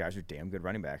think these guys are damn good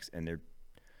running backs, and they're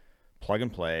plug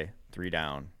and play, 3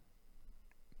 down.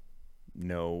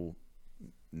 No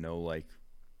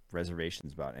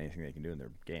reservations about anything they can do in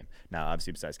their game. Now,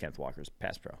 obviously, besides Kenneth Walker's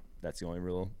pass pro, that's the only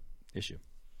real issue.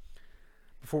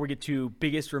 Before we get to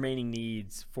biggest remaining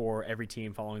needs for every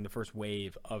team following the first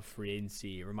wave of free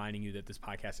agency, reminding you that this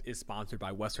podcast is sponsored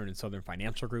by Western and Southern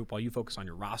Financial Group. While you focus on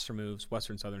your roster moves,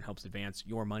 Western and Southern helps advance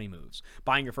your money moves.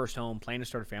 Buying your first home, planning to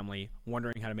start a family,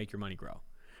 wondering how to make your money grow.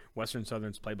 Western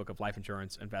Southern's playbook of life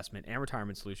insurance, investment, and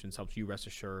retirement solutions helps you rest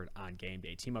assured on game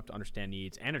day. Team up to understand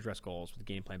needs and address goals with a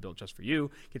game plan built just for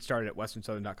you. Get started at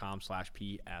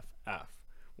westernsouthern.com/PFF.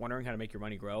 Wondering how to make your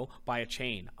money grow? Buy a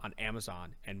chain on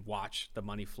Amazon and watch the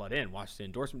money flood in. Watch the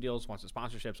endorsement deals, watch the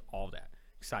sponsorships, all of that.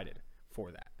 Excited for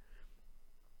that.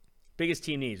 Biggest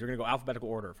team needs. We're going to go alphabetical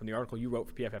order from the article you wrote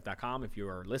for PFF.com. If you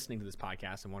are listening to this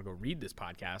podcast and want to go read this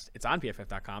podcast, it's on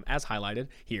PFF.com as highlighted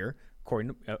here.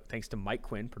 According to, thanks to Mike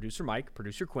Quinn, producer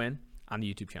Quinn on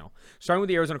the YouTube channel. Starting with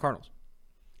the Arizona Cardinals.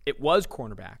 It was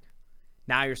cornerback.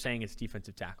 Now you're saying it's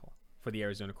defensive tackle for the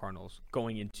Arizona Cardinals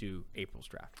going into April's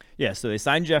draft. Yeah, so they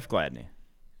signed Jeff Gladney.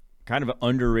 Kind of an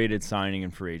underrated signing in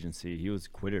free agency. He was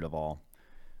acquitted of all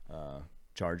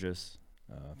charges,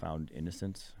 found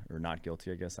innocent or not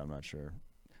guilty, I guess. I'm not sure.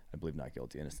 I believe not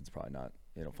guilty. Innocent's probably not.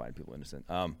 They don't find people innocent.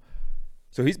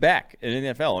 So he's back in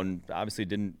the NFL and obviously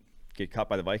didn't get cut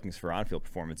by the Vikings for on-field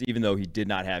performance, even though he did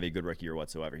not have a good rookie year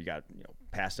whatsoever. He got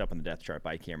passed up on the depth chart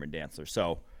by Cameron Dantzler.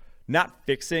 So not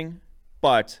fixing,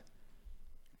 but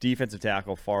defensive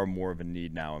tackle far more of a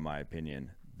need now, in my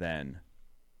opinion, than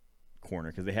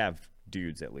corner, because they have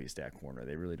dudes at least at corner.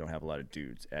 They really don't have a lot of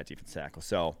dudes at defensive tackle.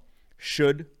 So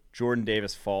should Jordan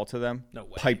Davis fall to them? No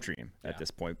way. Pipe dream at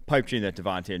this point. Pipe dream that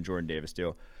Devontae and Jordan Davis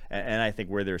do. And I think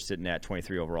where they're sitting at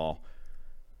 23 overall,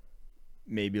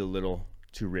 maybe a little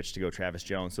too rich to go Travis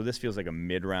Jones. So this feels like a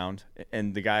mid-round.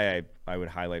 And the guy I would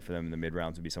highlight for them in the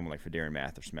mid-rounds would be someone like Fedarian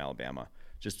Mathis from Alabama.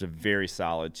 Just a very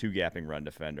solid two-gapping run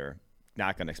defender.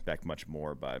 Not going to expect much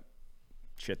more, but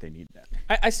shit, they need that.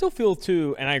 I still feel,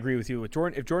 too, and I agree with you, with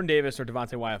Jordan, if Jordan Davis or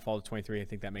Devontae Wyatt fall to 23, I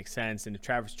think that makes sense. And if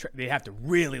they have to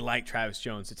really like Travis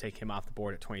Jones to take him off the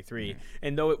board at 23.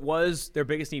 And though their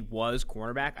biggest need was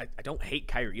cornerback, I don't hate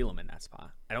Kyer Elam in that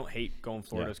spot. I don't hate going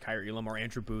Florida's Kyer Elam or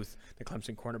Andrew Booth, the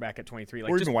Clemson cornerback at 23.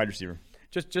 Or even wide receiver.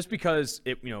 Just because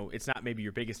it's not maybe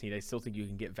your biggest need, I still think you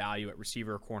can get value at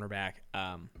receiver or cornerback,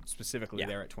 specifically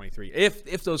there at 23.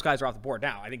 If those guys are off the board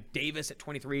now, I think Davis at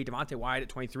 23, Devontae Wyatt at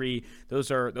 23.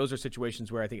 Those are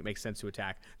situations where I think it makes sense to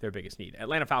attack their biggest need.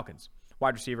 Atlanta Falcons,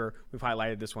 wide receiver. We've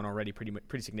highlighted this one already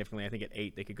pretty significantly. I think at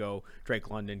 8 they could go Drake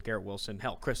London, Garrett Wilson,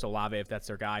 hell, Chris Olave if that's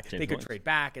their guy. They could trade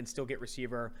back and still get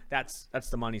receiver. That's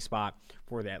the money spot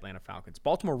for the Atlanta Falcons.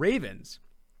 Baltimore Ravens.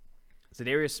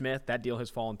 Zadarius Smith, that deal has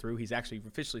fallen through. He's actually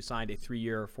officially signed a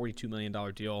 3-year, $42 million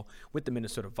deal with the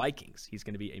Minnesota Vikings. He's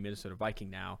going to be a Minnesota Viking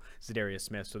now, Zadarius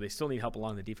Smith. So they still need help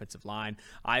along the defensive line.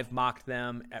 I've mocked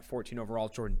them at 14 overall,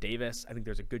 Jordan Davis. I think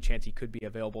there's a good chance he could be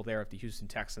available there if the Houston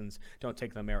Texans don't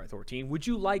take them there at 14. Would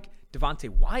you like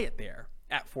Devontae Wyatt there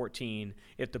at 14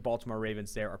 if the Baltimore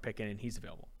Ravens there are picking and he's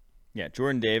available? Yeah,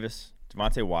 Jordan Davis,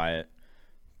 Devontae Wyatt,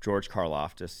 George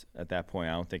Karlaftis at that point.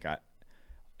 I don't think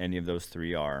any of those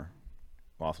three are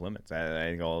off limits. I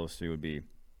think all those three would be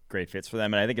great fits for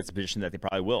them, and I think it's a position that they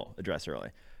probably will address early.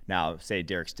 Now, say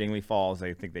Derek Stingley falls,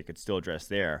 I think they could still address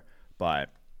there,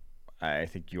 but I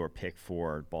think your pick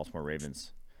for Baltimore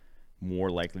Ravens more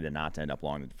likely than not to end up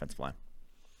along the defensive line.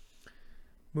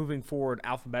 Moving forward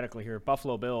alphabetically here,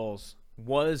 Buffalo Bills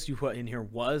you put in here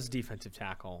was defensive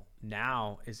tackle.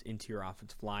 Now is interior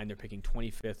offensive line. They're picking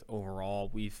 25th overall.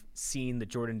 We've seen the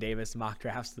Jordan Davis mock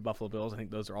drafts to the Buffalo Bills. I think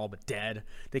those are all but dead.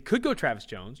 They could go Travis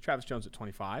Jones. Travis Jones at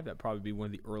 25. That'd probably be one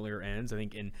of the earlier ends. I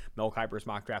think in Mel Kiper's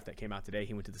mock draft that came out today,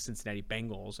 he went to the Cincinnati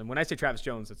Bengals. And when I say Travis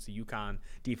Jones, that's the UConn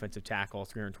defensive tackle,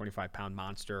 325-pound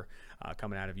monster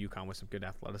coming out of UConn with some good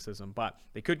athleticism. But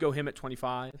they could go him at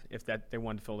 25 if they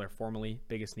wanted to fill their formerly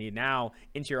biggest need. Now,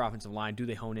 interior offensive line, do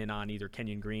they hone in on either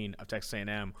Kenyon Green of Texas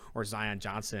A&M or Zion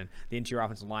Johnson, the interior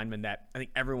offensive lineman that I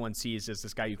think everyone sees as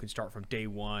this guy you can start from day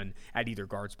one at either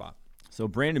guard spot? So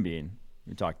Brandon Beane,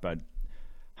 we talked about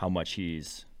how much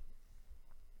he's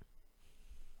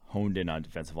honed in on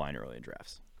defensive line early in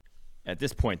drafts. At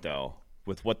this point, though,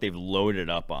 with what they've loaded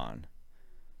up on,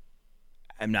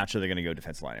 I'm not sure they're going to go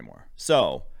defensive line anymore.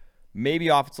 So maybe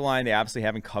offensive line, they obviously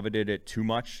haven't coveted it too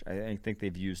much. I think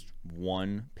they've used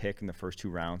one pick in the first 2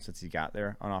 rounds since he got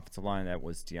there on offensive line. That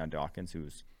was Deion Dawkins,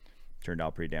 who's turned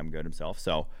out pretty damn good himself.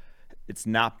 So it's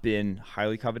not been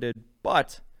highly coveted,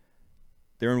 but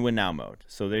they're in win now mode.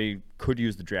 So they could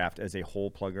use the draft as a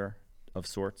hole plugger of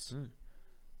sorts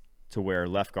to where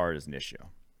left guard is an issue.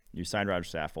 You signed Roger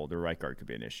Saffold, the right guard could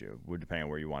be an issue, depending on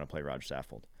where you want to play Roger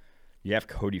Saffold. You have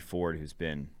Cody Ford, who's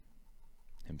been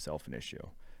himself an issue.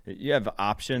 You have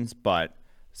options, but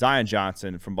Zion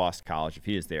Johnson from Boston College, if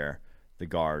he is there, the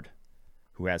guard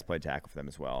who has played tackle for them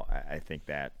as well, I think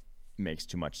that makes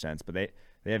too much sense. But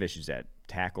they have issues at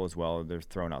tackle as well. They're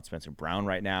throwing out Spencer Brown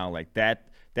right now. Like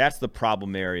that's the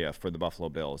problem area for the Buffalo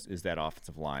Bills, is that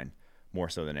offensive line more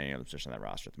so than any other position on that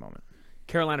roster at the moment.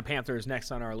 Carolina Panthers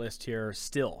next on our list here,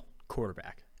 still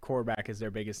quarterback. Quarterback is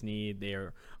their biggest need. They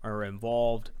are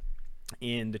involved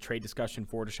in the trade discussion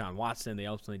for Deshaun Watson. They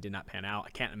ultimately did not pan out. I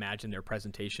can't imagine their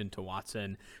presentation to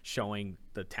Watson showing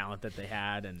the talent that they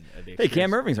had. And hey,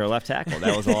 Cam Irving's our left tackle.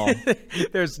 That was all.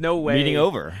 There's no way. Meeting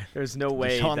over. There's no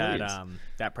way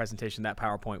that presentation, that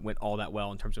PowerPoint went all that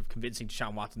well in terms of convincing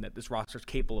Deshaun Watson that this roster is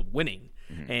capable of winning.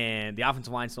 Mm-hmm. And the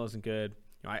offensive line still isn't good.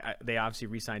 You know, they obviously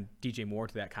re-signed DJ Moore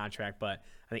to that contract, but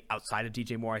I think outside of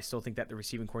DJ Moore, I still think that the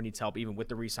receiving core needs help, even with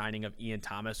the re-signing of Ian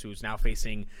Thomas, who's now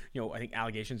facing, I think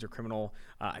allegations or criminal,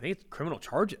 criminal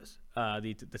charges,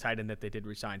 the tight end that they did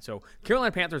re-sign. So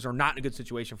Carolina Panthers are not in a good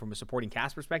situation from a supporting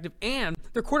cast perspective, and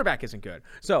their quarterback isn't good.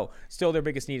 So still their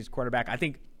biggest need is quarterback. I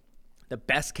think the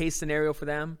best case scenario for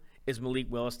them is Malik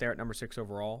Willis there at number 6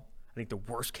 overall. I think the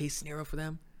worst case scenario for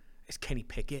them is Kenny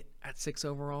Pickett at 6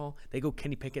 overall. They go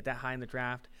Kenny Pickett that high in the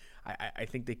draft. I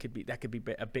think that could be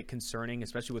a bit concerning,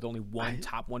 especially with only one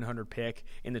top 100 pick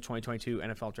in the 2022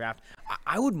 NFL draft.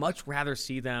 I would much rather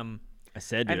see them. I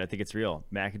said, dude, I think it's real.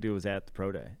 McAdoo was at the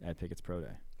pro day, at Pickett's pro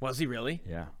day. Was he really?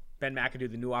 Yeah. Ben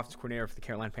McAdoo, the new offensive coordinator for the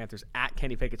Carolina Panthers, at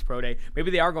Kenny Pickett's pro day. Maybe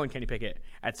they are going Kenny Pickett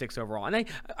at 6 overall. And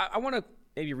I want to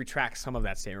maybe retract some of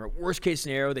that statement. Worst case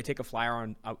scenario, they take a flyer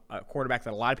on a quarterback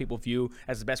that a lot of people view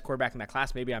as the best quarterback in that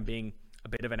class. Maybe I'm being a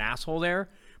bit of an asshole there,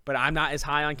 but I'm not as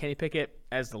high on Kenny Pickett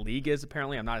as the league is,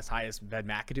 apparently. I'm not as high as Ben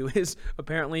McAdoo is,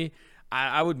 apparently.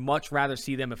 I would much rather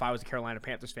see them, if I was a Carolina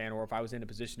Panthers fan or if I was in a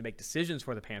position to make decisions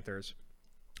for the Panthers,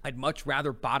 I'd much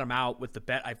rather bottom out with the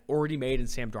bet I've already made in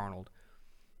Sam Darnold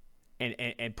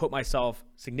and put myself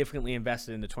significantly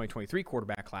invested in the 2023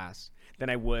 quarterback class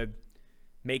than I would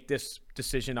make this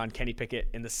decision on Kenny Pickett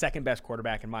in the second best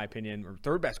quarterback, in my opinion, or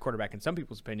third best quarterback in some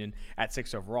people's opinion, at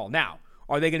 6 overall. Now,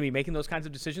 are they going to be making those kinds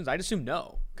of decisions? I'd assume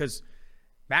no, because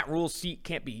Matt Rule's seat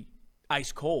can't be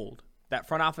ice cold. That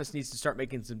front office needs to start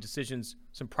making some decisions,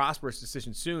 some prosperous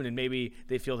decisions soon, and maybe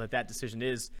they feel that decision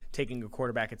is taking a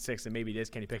quarterback at 6, and maybe it is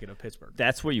Kenny Pickett of Pittsburgh.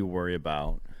 That's what you worry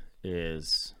about,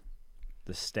 is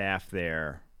the staff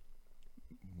there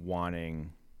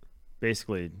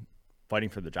basically fighting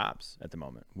for the jobs at the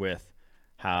moment with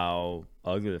how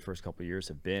ugly the first couple of years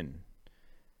have been,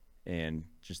 and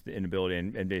just the inability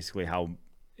and basically how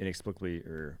inexplicably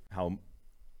or how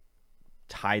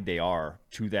tied they are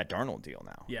to that Darnold deal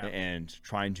now, and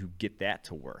trying to get that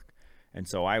to work. And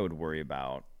so I would worry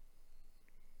about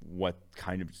what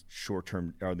kind of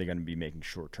short-term are they going to be making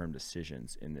short-term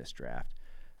decisions in this draft.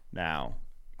 Now,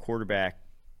 quarterback,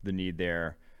 the need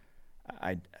there,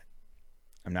 I'm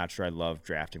not sure I love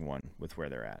drafting one with where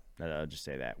they're at. I'll just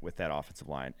say that with that offensive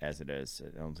line as it is,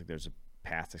 I don't think there's a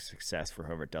path to success for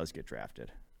whoever does get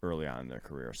drafted early on in their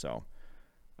career. So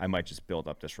I might just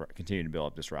continue to build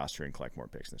up this roster and collect more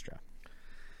picks in this draft.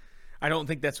 I don't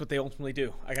think that's what they ultimately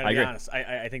do. I got to be honest.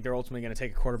 I think they're ultimately going to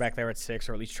take a quarterback there at 6,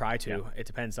 or at least try to. Yeah. It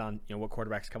depends on what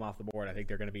quarterbacks come off the board. I think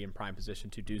they're going to be in prime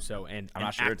position to do so. And I'm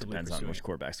not sure it depends on which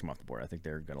quarterbacks come off the board. I think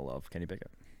they're going to love Kenny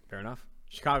Pickett. Fair enough.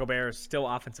 Chicago Bears, still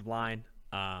offensive line.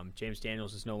 James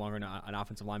Daniels is no longer an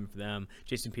offensive lineman for them.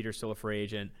 Jason Peters still a free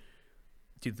agent.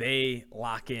 Do they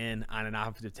lock in on an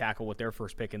offensive tackle with their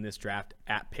first pick in this draft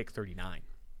at pick 39?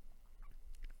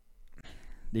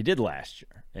 They did last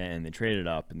year, and they traded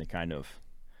up, and they kind of,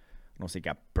 I don't say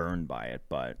got burned by it,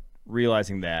 but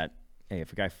realizing that, hey,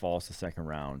 if a guy falls the second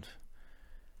round,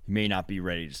 he may not be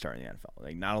ready to start in the NFL.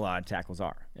 Like, not a lot of tackles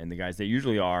are, and the guys that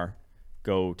usually are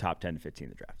go top 10 to 15 in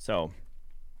the draft. So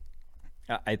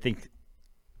I think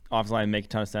offensive line make a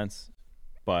ton of sense,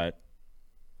 but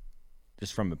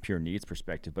just from a pure needs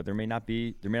perspective, but there may not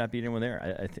be anyone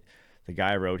there. I think the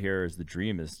guy I wrote here is the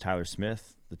dream is Tyler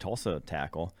Smith, the Tulsa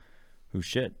tackle, who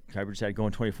Kiper just had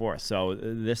going 24th. So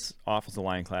this offensive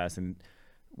line class, and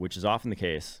which is often the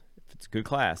case, if it's a good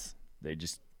class,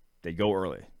 they go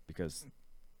early because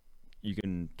you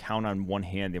can count on one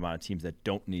hand the amount of teams that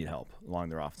don't need help along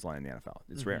their offensive line in the NFL.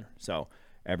 It's rare. So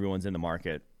everyone's in the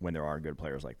market when there are good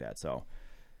players like that. So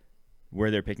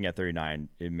where they're picking at 39,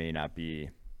 it may not be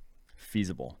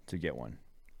feasible to get one.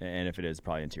 And if it is,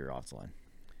 probably interior offensive line.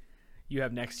 You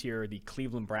have next year the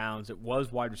Cleveland Browns. It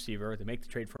was wide receiver. They make the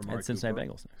trade for Amari Cincinnati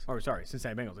Cooper. Bengals next. Oh, sorry,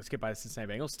 Cincinnati Bengals. Let's skip by the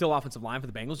Cincinnati Bengals. Still offensive line for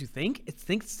the Bengals. You think?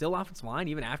 It's still offensive line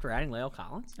even after adding La'el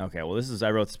Collins? Okay, well,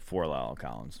 I wrote this before La'el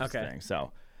Collins. Okay.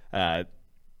 So I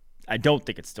don't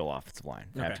think it's still offensive line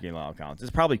after getting La'el Collins.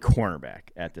 It's probably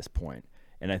cornerback at this point.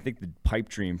 And I think the pipe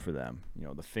dream for them,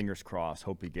 the fingers crossed,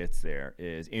 hope he gets there,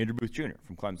 is Andrew Booth Jr.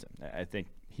 from Clemson. I think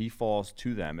he falls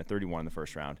to them at 31 in the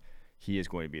first round. He is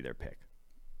going to be their pick.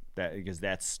 Because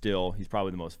he's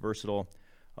probably the most versatile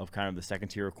of kind of the second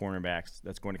tier of cornerbacks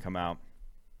that's going to come out.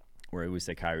 Where we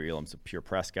say Kyrie Elam's a pure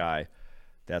press guy.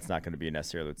 That's not going to be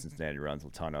necessarily what Cincinnati runs a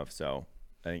ton of. So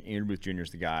I think Andrew Booth Jr.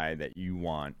 is the guy that you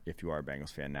want if you are a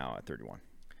Bengals fan now at 31.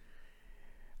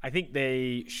 I think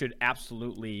they should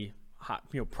absolutely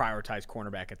prioritize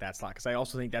cornerback at that slot, because I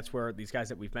also think that's where these guys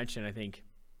that we've mentioned, I think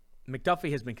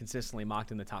McDuffie has been consistently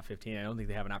mocked in the top 15. I don't think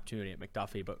they have an opportunity at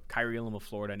McDuffie, but Kyrie Elam of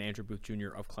Florida and Andrew Booth Jr.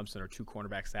 of Clemson are two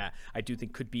cornerbacks that I do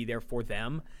think could be there for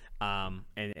them,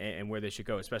 and where they should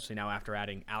go, especially now after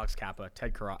adding Alex Kappa,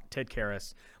 Ted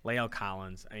Karras, La'el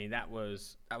Collins. I mean, that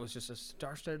was just a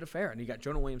star-studded affair. And you got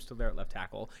Jonah Williams still there at left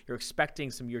tackle. You're expecting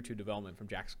some year 2 development from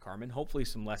Jackson Carman. Hopefully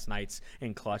some less nights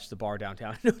in clutch, the bar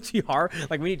downtown in OTR.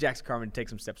 Like, we need Jackson Carman to take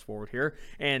some steps forward here.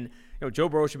 And Joe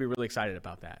Burrow should be really excited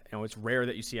about that. It's rare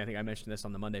that you see, I think I mentioned this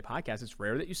on the Monday podcast, it's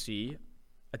rare that you see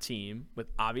a team with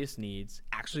obvious needs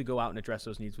actually go out and address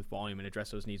those needs with volume and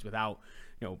address those needs without,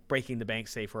 breaking the bank,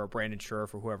 say, for a Brandon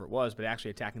Scherf or whoever it was, but actually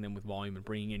attacking them with volume and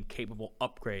bringing in capable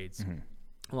upgrades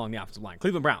along the offensive line.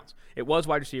 Cleveland Browns. It was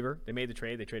wide receiver. They made the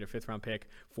trade. They traded a 5th-round pick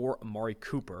for Amari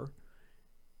Cooper.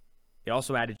 They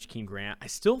also added Jakeem Grant. I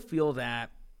still feel that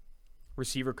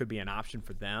receiver could be an option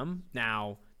for them.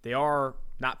 Now, they are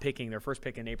not picking. Their first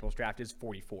pick in April's draft is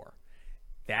 44.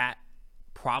 That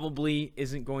probably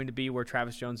isn't going to be where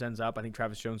Travis Jones ends up. I think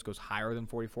Travis Jones goes higher than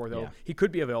 44, though. Yeah. He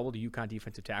could be available to UConn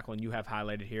defensive tackle, and you have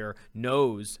highlighted here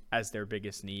nose as their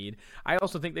biggest need. I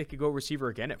also think they could go receiver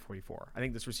again at 44. I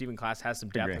think this receiving class has some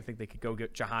depth. I think they could go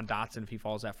get Jahan Dotson if he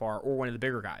falls that far, or one of the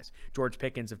bigger guys, George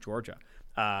Pickens of Georgia.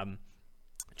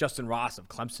 Justin Ross of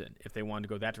Clemson, if they wanted to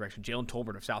go that direction. Jalen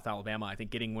Tolbert of South Alabama. I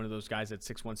think getting one of those guys at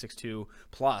 6'1", 6'2",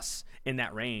 plus in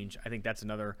that range, I think that's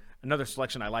another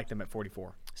selection. I like them at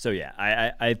 44. So, yeah,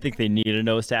 I think they need a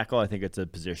nose tackle. I think it's a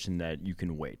position that you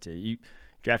can wait. You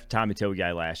drafted Tommy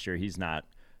Togiai last year. He's not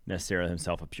necessarily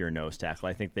himself a pure nose tackle.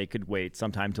 I think they could wait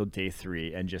sometime till day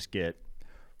 3 and just get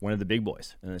one of the big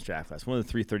boys in this draft class, one of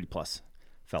the 330-plus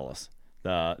fellas.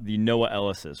 The Noah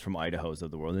Ellises from Idaho's of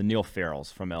the world, the Neil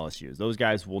Farrells from LSU's. Those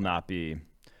guys will not be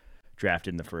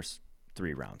drafted in the first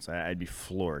 3 rounds. I'd be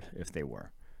floored if they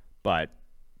were. But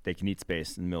they can eat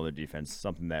space in the middle of their defense,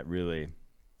 something that really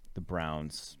the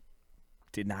Browns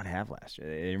did not have last year.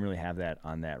 They didn't really have that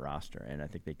on that roster, and I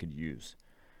think they could use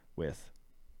with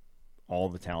all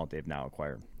the talent they've now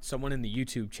acquired. Someone in the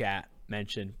YouTube chat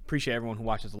mentioned, appreciate everyone who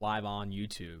watches live on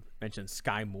YouTube, mentioned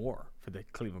Sky Moore for the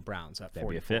Cleveland Browns at 44. That'd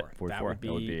be a fit. 44. That would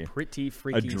be pretty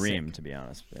freaky a dream, sick. To be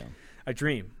honest. Yeah. A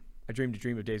dream to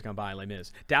dream of days gone by, Les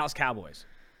Mis. Dallas Cowboys.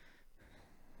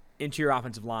 Interior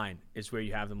offensive line is where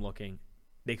you have them looking.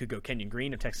 They could go Kenyon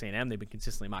Green of Texas A&M. They've been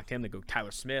consistently mocked him. They go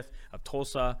Tyler Smith of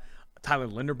Tulsa. Tyler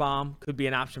Linderbaum could be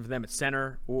an option for them at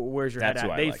center. Where's your head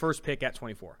at? They first pick at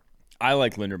 24. I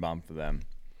like Linderbaum for them.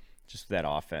 just that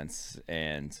offense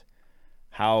and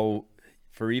how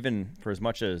for as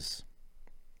much as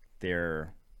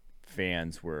their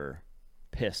fans were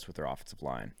pissed with their offensive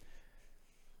line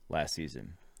last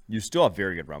season, you still have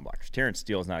very good run blockers. Terrence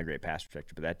Steele is not a great pass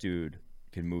protector, but that dude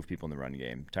can move people in the run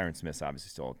game. Tyron Smith's obviously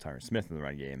still Tyron Smith in the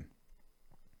run game.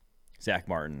 Zach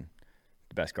Martin,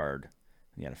 the best guard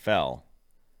in the NFL.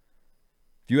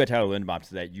 If you had Tyler Linderbaum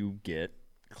to that, you get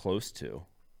close to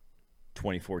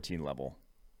 2014 level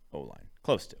O-line.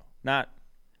 Close to. It's not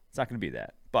going to be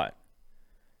that, but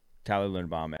Tyler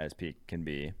Linderbaum at his peak can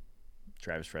be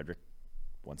Travis Frederick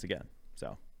once again.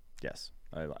 So, yes,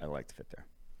 I like the fit there.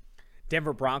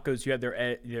 Denver Broncos, you have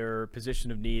their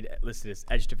position of need listed as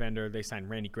edge defender. They signed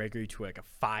Randy Gregory to like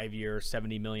a 5-year,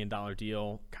 $70 million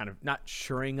deal. Kind of not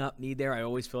shoring up need there. I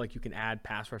always feel like you can add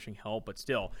pass rushing help, but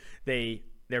still,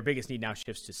 their biggest need now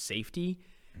shifts to safety.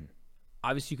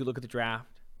 Obviously, you could look at the draft.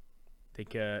 I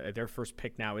think their first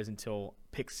pick now is until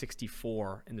pick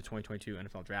 64 in the 2022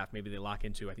 NFL draft. Maybe they lock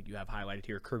into, I think you have highlighted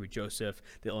here, Kirby Joseph,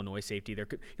 the Illinois safety.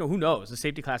 Who knows? The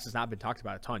safety class has not been talked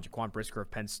about a ton. Jaquan Brisker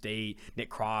of Penn State, Nick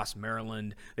Cross,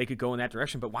 Maryland. They could go in that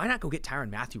direction, but why not go get Tyrann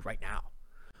Mathieu right now?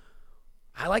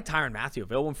 I like Tyrann Mathieu.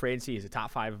 Available in free agency. He's a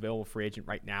top 5 available free agent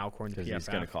right now, according to PFF. He's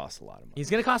going to cost a lot of money. He's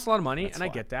going to cost a lot of money, That's and I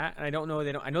get that. And I know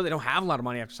they don't have a lot of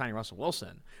money after signing Russell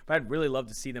Wilson, but I'd really love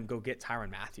to see them go get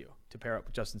Tyrann Mathieu to pair up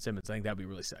with Justin Simmons. I think that'd be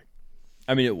really sick.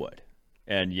 I mean, it would.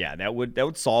 And yeah, that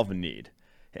would solve a need.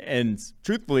 And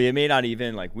truthfully, it may not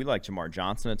even, like, we like Jamar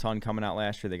Johnson a ton coming out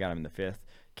last year. They got him in the 5th.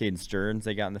 Caden Stearns,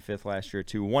 they got in the 5th last year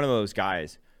too. One of those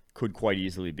guys could quite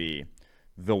easily be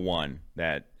the one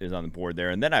that is on the board there.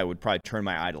 And then I would probably turn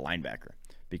my eye to linebacker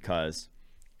because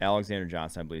Alexander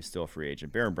Johnson, I believe, is still a free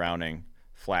agent. Baron Browning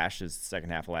flashes the second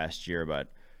half of last year,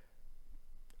 but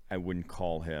I wouldn't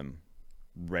call him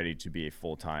ready to be a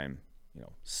full-time,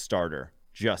 starter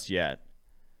just yet.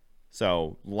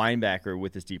 So linebacker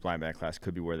with this deep linebacker class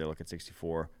could be where they look at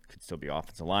 64, could still be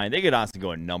offensive line. They could honestly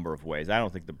go a number of ways. I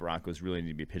don't think the Broncos really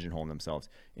need to be pigeonholing themselves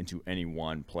into any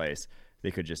one place.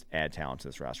 They could just add talent to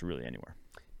this roster really anywhere.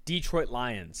 Detroit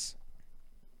Lions.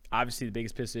 Obviously, the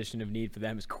biggest position of need for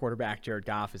them is quarterback. Jared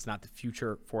Goff is not the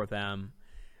future for them.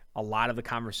 A lot of the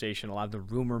conversation, a lot of the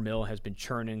rumor mill has been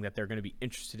churning that they're going to be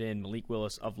interested in Malik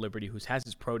Willis of Liberty, who has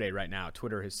his pro day right now.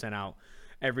 Twitter has sent out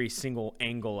every single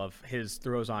angle of his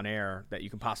throws on air that you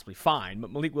can possibly find.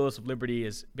 But Malik Willis of Liberty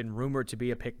has been rumored to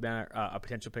be a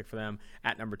potential pick for them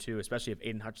at number 2, especially if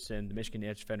Aiden Hutchinson, the Michigan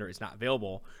edge defender, is not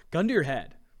available. Gun to your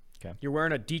head. Okay. You're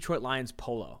wearing a Detroit Lions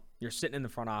polo. You're sitting in the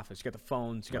front office. You got the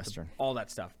phones. You got all that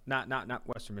stuff. Not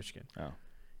Western Michigan. Oh.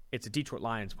 It's a Detroit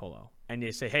Lions polo. And they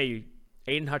say, hey,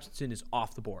 Aiden Hutchinson is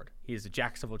off the board. He is a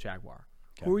Jacksonville Jaguar.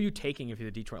 Okay. Who are you taking if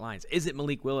you're the Detroit Lions? Is it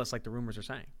Malik Willis like the rumors are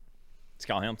saying? It's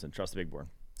Kyle Hamilton. Trust the big board.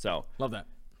 So love that.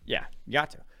 Yeah, you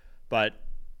got to. But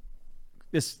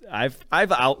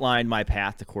I've outlined my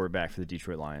path to quarterback for the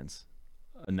Detroit Lions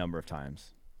a number of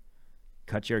times.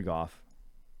 Cut Jared Goff.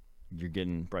 You're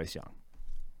getting Bryce Young.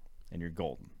 And you're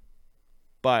golden.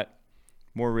 But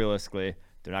more realistically,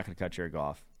 they're not going to cut Jared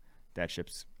Goff. That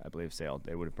ship's, I believe, sailed.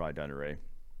 They would have probably done it already.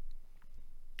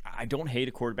 I don't hate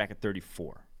a quarterback at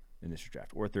 34 in this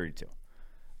draft or 32.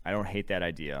 I don't hate that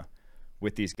idea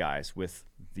with these guys, with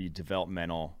the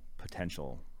developmental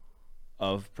potential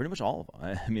of pretty much all of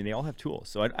them. I mean, they all have tools.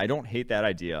 So I don't hate that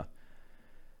idea,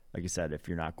 like I said, if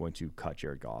you're not going to cut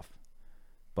Jared Goff.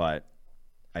 But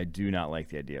I do not like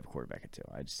the idea of a quarterback at 2.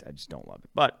 I just don't love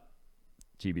it. But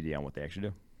TBD on what they actually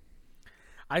do.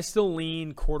 I still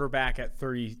lean quarterback at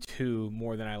 32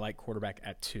 more than I like quarterback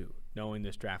at 2, knowing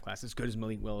this draft class. As good as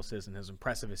Malik Willis is and as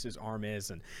impressive as his arm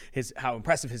is and how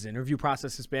impressive his interview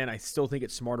process has been, I still think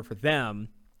it's smarter for them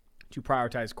to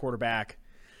prioritize quarterback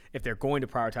if they're going to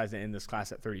prioritize it in this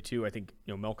class at 32. I think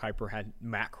Mel Kiper had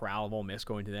Matt Corral of Ole Miss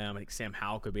going to them. I think Sam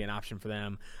Howell could be an option for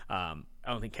them. I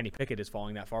don't think Kenny Pickett is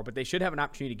falling that far, but they should have an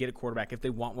opportunity to get a quarterback if they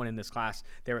want one in this class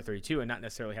there at 32 and not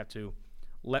necessarily have to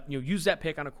use that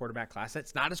pick on a quarterback class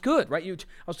that's not as good, right? I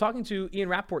was talking to Ian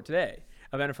Rappaport today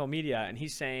of NFL Media, and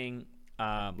he's saying,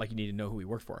 like you need to know who he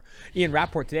worked for. Ian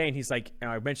Rappaport today, and he's like,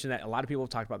 I mentioned that a lot of people have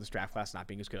talked about this draft class not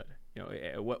being as good.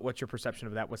 What's your perception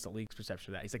of that? What's the league's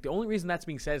perception of that? He's like, the only reason that's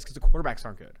being said is because the quarterbacks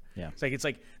aren't good. Yeah. It's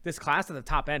like this class at the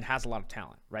top end has a lot of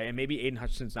talent, right? And maybe Aiden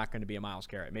Hutchinson's not going to be a Myles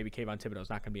Garrett. Maybe Kayvon Thibodeau's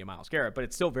not going to be a Myles Garrett, but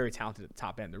it's still very talented at the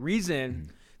top end. The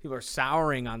reason people are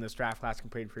souring on this draft class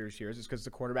compared to previous years is because the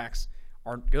quarterbacks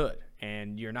aren't good,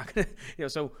 and you're not going to,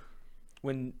 so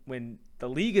when the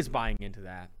league is buying into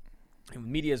that, and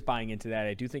when media is buying into that,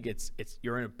 I do think it's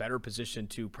you're in a better position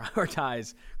to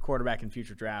prioritize quarterback in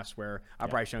future drafts where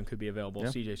Bryce Young could be available,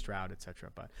 CJ Stroud, etc.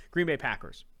 But Green Bay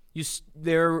Packers,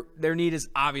 their need is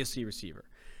obviously receiver.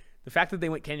 The fact that they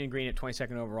went Kenyon Green at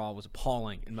 22nd overall was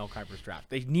appalling in Mel Kiper's draft.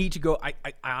 They need to go. I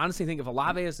honestly think if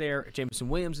Olave is there, if Jameson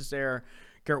Williams is there,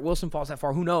 Garrett Wilson falls that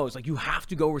far, who knows? Like, you have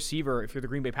to go receiver if you're the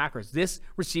Green Bay Packers. This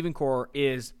receiving core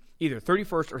is either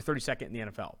 31st or 32nd in the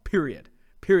NFL, period.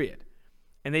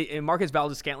 And Marcus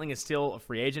Valdes-Scantling is still a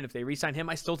free agent. If they re-sign him,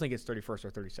 I still think it's 31st or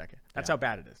 32nd. That's how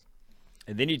bad it is.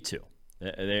 And they need two.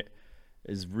 That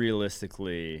is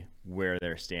realistically where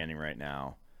they're standing right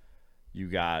now. You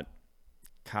got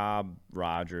Cobb,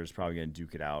 Rogers probably going to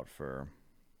duke it out for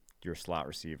your slot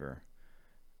receiver.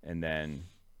 And then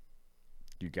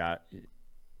you got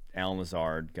Allen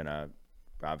Lazard going to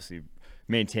obviously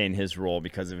maintain his role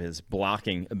because of his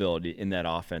blocking ability in that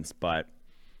offense. But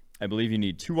I believe you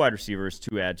need two wide receivers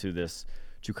to add to this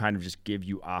to kind of just give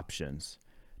you options.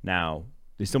 Now,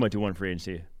 they still might do one free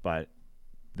agency, but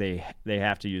they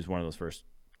have to use one of those first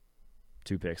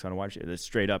two picks on a wide receiver. That's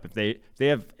straight up. If they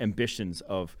have ambitions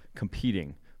of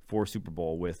competing for Super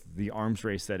Bowl with the arms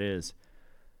race that is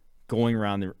going on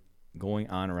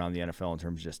around the NFL in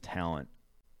terms of just talent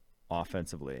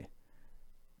offensively,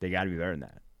 they got to be better than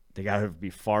that. They got to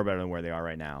be far better than where they are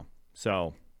right now.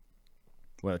 So,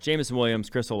 well, Jameson Williams,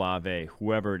 Chris Olave,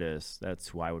 whoever it is, that's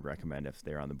who I would recommend if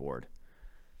they're on the board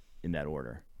in that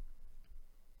order.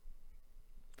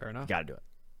 Fair enough. Got to do it.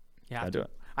 Yeah, do it.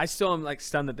 I still am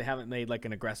stunned that they haven't made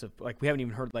an aggressive, we haven't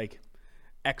even heard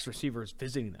ex receivers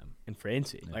visiting them in free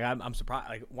agency. Yeah. I'm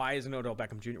surprised. Why isn't Odell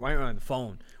Beckham Jr.? Why aren't you on the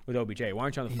phone with OBJ? Why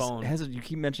aren't you on the phone? You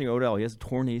keep mentioning Odell. He has a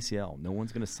torn ACL. No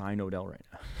one's going to sign Odell right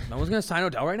now. No one's going to sign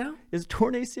Odell right now? He has a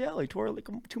torn ACL. He tore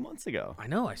it 2 months ago. I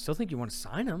know. I still think you want to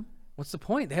sign him. What's the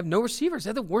point? They have no receivers. They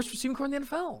have the worst receiving core in the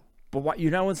NFL. But why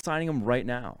you're not signing him right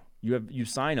now? You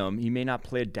sign him. He may not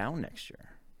play it down next year.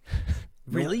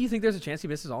 Really? You think there's a chance he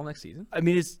misses all next season? I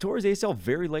mean, he tore his ACL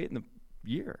very late in the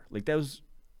year. That was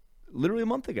literally a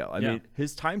month ago. I mean,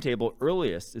 his timetable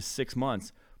earliest is 6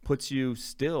 months, puts you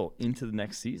still into the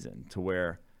next season to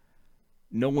where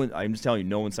I'm just telling you,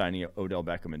 no one's signing Odell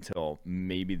Beckham until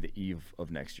maybe the eve of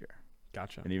next year.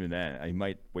 Gotcha. And even then, I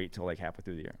might wait till halfway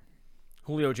through the year.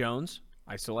 Julio Jones.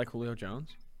 I still like Julio Jones.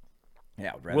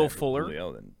 Yeah, Will Fuller.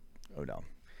 Julio than Odell.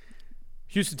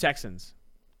 Houston Texans.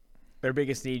 Their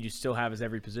biggest need you still have is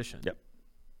every position. Yep.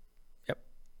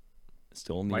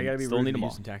 Still need. Why you gotta be still need them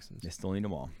Houston all. Texans? They still need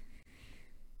them all.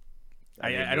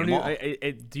 I don't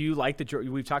even. Do you like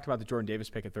we've talked about the Jordan Davis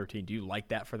pick at 13. Do you like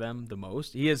that for them the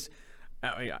most? He is,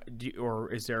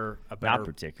 or is there a better? Not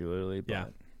particularly,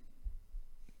 but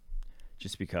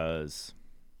just because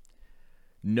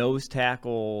nose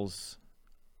tackles,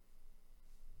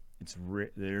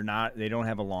 they don't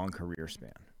have a long career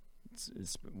span.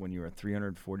 It's when you're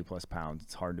 340 plus pounds,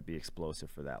 it's hard to be explosive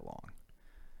for that long.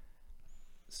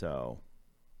 So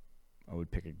I would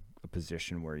pick a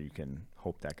position where you can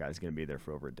hope that guy's going to be there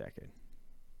for over a decade,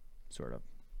 sort of.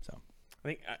 So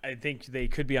I think they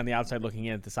could be on the outside looking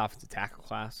in at this offensive tackle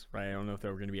class, right? I don't know if they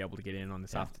were going to be able to get in on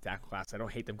this offensive tackle class. I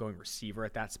don't hate them going receiver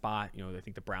at that spot. I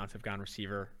think the Browns have gone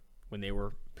receiver when they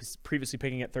were previously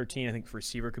picking at 13. I think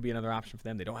receiver could be another option for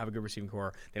them. They don't have a good receiving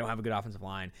core. They don't have a good offensive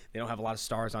line. They don't have a lot of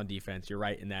stars on defense. You're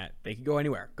right in that they could go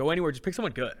anywhere. Just pick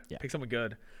someone good. Yeah. Pick someone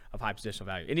good of high positional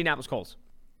value. Indianapolis Colts.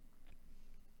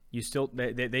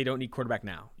 They don't need quarterback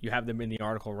now. You have them in the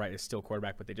article, right, as still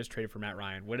quarterback, but they just traded for Matt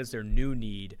Ryan. What is their new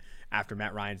need after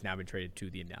Matt Ryan's now been traded to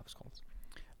the Indianapolis Colts?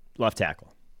 Left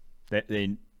tackle.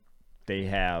 They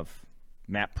have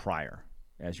Matt Pryor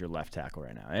as your left tackle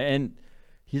right now. And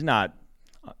he's not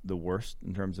the worst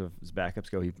in terms of his backups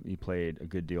go. He played a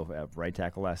good deal of right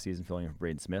tackle last season, filling in for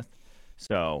Braden Smith.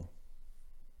 So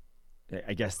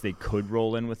I guess they could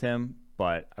roll in with him,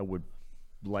 but I would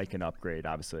like an upgrade,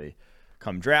 obviously.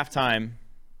 Come draft time,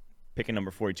 picking number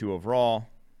 42 overall,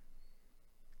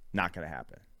 not going to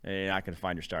happen. You're not going to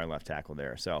find your starting left tackle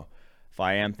there. So if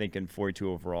I am thinking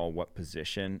 42 overall, what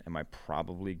position am I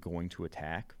probably going to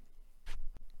attack?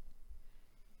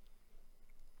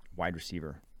 Wide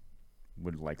receiver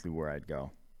would likely where I'd go.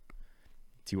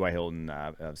 T.Y. Hilton,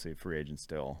 obviously a free agent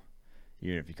still.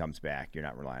 Even if he comes back, you're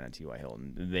not relying on T.Y.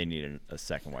 Hilton. They need a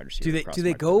second wide receiver.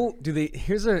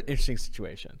 Here's an interesting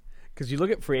situation. Because you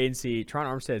look at free agency, Teron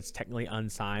Armstead is technically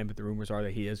unsigned, but the rumors are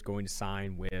that he is going to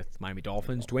sign with Miami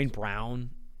Dolphins. Dwayne Brown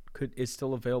is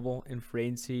still available in free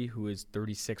agency, who is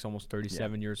 36, almost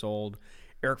 37 years old.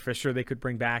 Eric Fisher they could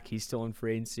bring back. He's still in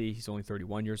free agency. He's only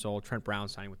 31 years old. Trent Brown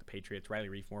signing with the Patriots. Riley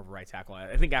Reif more of a right tackle.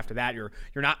 I think after that you're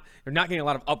not getting a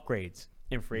lot of upgrades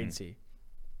in free agency.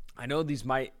 I know these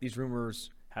rumors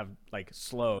have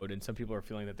slowed, and some people are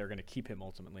feeling that they're going to keep him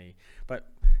ultimately. But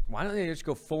why don't they just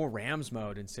go full Rams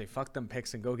mode and say fuck them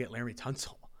picks and go get Laremy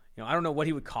Tunsil? I don't know what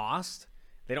he would cost.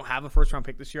 They don't have a first round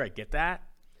pick this year. I get that.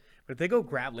 But if they go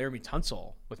grab Laramie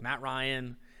Tunsil with Matt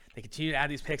Ryan, they continue to add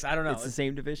these picks. I don't know. It's the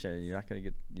same division. You're not gonna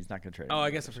get. He's not gonna trade. Oh, I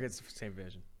guess I forget it's the same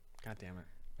division. God damn it.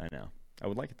 I know. I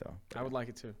would like it though. I would like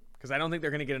it too, because I don't think they're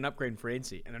going to get an upgrade in free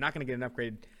agency, and they're not going to get an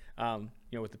upgrade,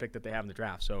 with the pick that they have in the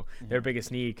draft. So their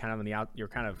biggest need, kind of on the out, you're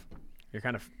kind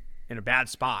of in a bad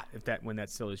spot when that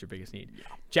still is your biggest need. Yeah.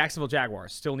 Jacksonville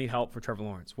Jaguars still need help for Trevor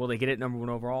Lawrence. Will they get it number 1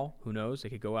 overall? Who knows? They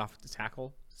could go off the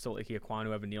tackle. Still Ike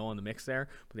Ekwonu, Evan Neal in the mix there,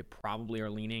 but they probably are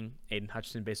leaning Aiden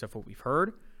Hutchinson based off what we've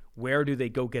heard. Where do they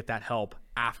go get that help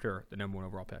after the number 1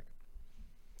 overall pick?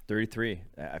 33.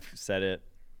 I've said it.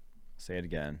 Say it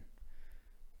again.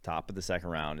 Top of the second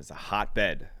round is a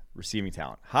hotbed receiving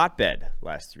talent. Hotbed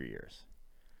last 3 years.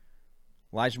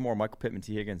 Elijah Moore, Michael Pittman,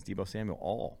 T. Higgins, Deebo Samuel,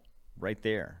 all right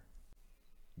there.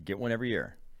 Get one every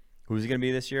year. Who's it going to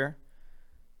be this year?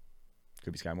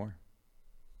 Could be Sky Moore.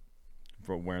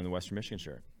 For wearing the Western Michigan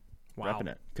shirt. Wow. Repping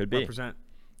it. Could be. Represent.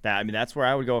 That's where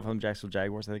I would go if I'm Jacksonville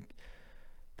Jaguars. I think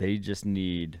they just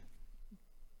need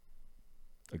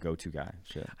a go-to guy.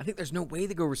 Shit. I think there's no way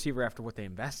they go receiver after what they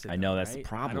invested. I know, though, that's right? the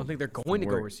problem. I don't think they're going to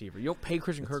go receiver. You don't pay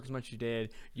Christian Kirk as much as you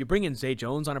did. You bring in Zay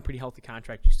Jones on a pretty healthy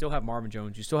contract. You still have Marvin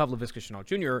Jones. You still have Laviska Shenault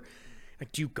Jr.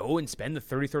 Like, do you go and spend the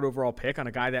 33rd overall pick on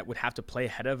a guy that would have to play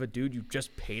ahead of a dude you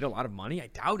just paid a lot of money? I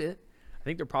doubt it. I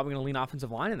think they're probably going to lean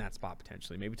offensive line in that spot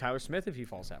potentially. Maybe Tyler Smith if he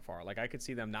falls that far. Like, I could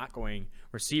see them not going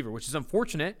receiver, which is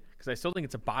unfortunate because I still think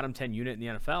it's a bottom 10 unit in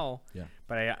the NFL. Yeah.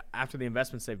 But after the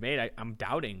investments they've made, I'm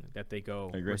doubting that they go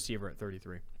receiver at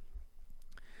 33.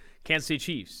 Kansas City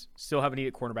Chiefs still have a need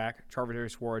at cornerback.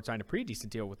 Charvarius Ward signed a pretty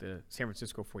decent deal with the San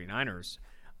Francisco 49ers.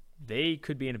 They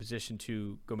could be in a position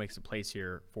to go make some plays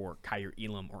here for Kyer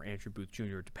Elam or Andrew Booth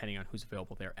Jr., depending on who's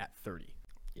available there at 30.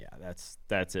 Yeah,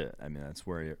 that's it. I mean, that's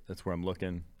where I'm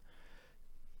looking.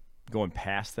 Going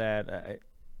past that,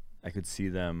 I could see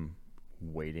them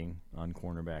waiting on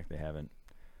cornerback. They haven't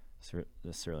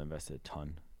necessarily invested a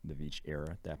ton of each era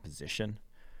at that position.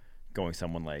 Going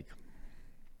someone like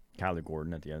Kyler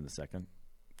Gordon at the end of the second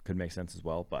could make sense as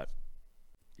well. But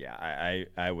yeah,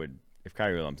 I would, if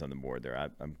Kyer Elam's on the board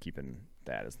there, I'm keeping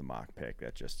that as the mock pick.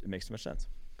 It makes too much sense.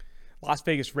 Las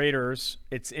Vegas Raiders,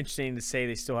 it's interesting to say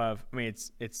they still have, I mean,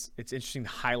 it's interesting to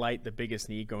highlight the biggest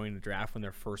need going into the draft when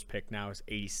their first pick now is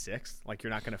 86th. Like,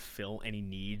 you're not going to fill any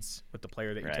needs with the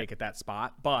player that you take at that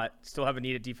spot, but still have a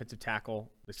need at defensive tackle.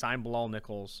 They signed Bilal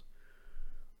Nichols.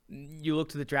 You look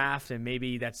to the draft, and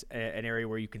maybe that's an area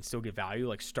where you can still get value,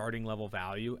 like starting level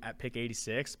value at pick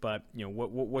 86. But, you know,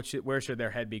 where should their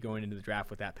head be going into the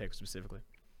draft with that pick specifically?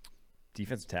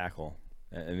 Defensive tackle.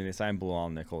 I mean, they signed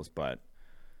Bilal Nichols, but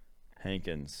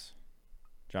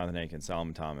Jonathan Hankins,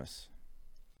 Solomon Thomas,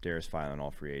 Darius Philon,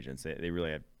 all free agents. They really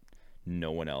have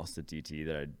no one else at DT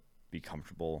that I'd be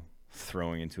comfortable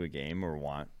throwing into a game or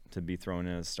want to be thrown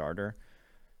in as a starter.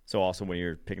 So also when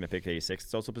you're picking a pick 86,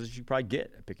 it's also a position you probably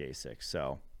get at pick 86.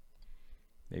 So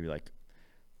maybe like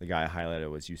the guy I highlighted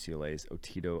was UCLA's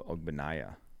Otito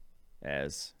Ogbenaya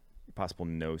as a possible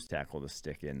nose tackle to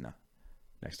stick in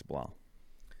next to Bilal.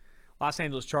 Los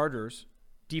Angeles Chargers.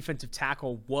 Defensive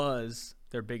tackle was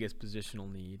their biggest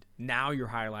positional need. Now you're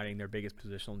highlighting their biggest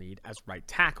positional need as right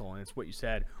tackle, and it's what you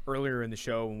said earlier in the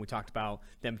show when we talked about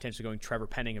them potentially going Trevor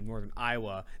Penning of Northern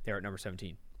Iowa there at number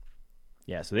 17.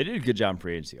 Yeah, so they did a good job in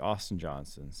free agency. Austin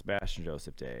Johnson, Sebastian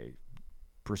Joseph Day,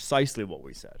 precisely what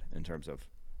we said in terms of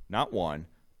not one,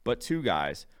 but two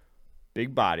guys,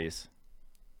 big bodies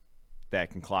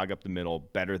that can clog up the middle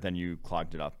better than you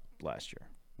clogged it up last year,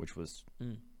 which was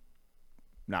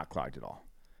not clogged at all.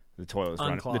 The toilet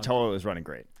was running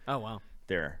great. Oh, wow.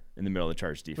 There in the middle of the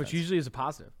Chargers defense. Which usually is a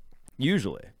positive.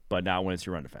 Usually, but not when it's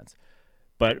your run defense.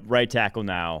 But right tackle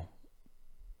now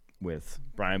with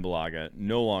Brian Bulaga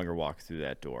no longer walking through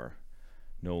that door.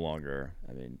 No longer,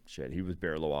 I mean, shit, he was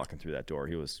barely walking through that door.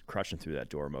 He was crushing through that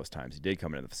door most times. He did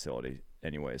come into the facility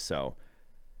anyway. So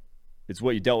it's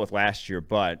what you dealt with last year,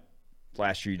 but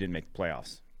last year you didn't make the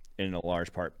playoffs in a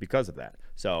large part because of that.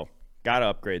 So got to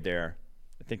upgrade there.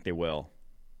 I think they will.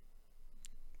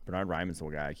 Bernard Ryman's the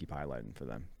guy I keep highlighting for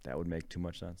them. That would make too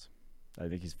much sense. I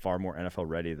think he's far more NFL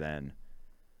ready than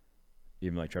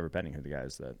even like Trevor Penning, who are the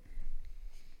guys that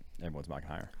everyone's mocking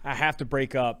higher. I have to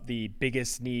break up the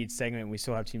biggest need segment. We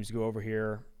still have teams to go over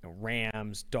here.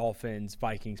 Rams, Dolphins,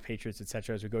 Vikings, Patriots,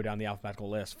 etc. as we go down the alphabetical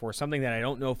list for something that I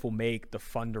don't know if will make the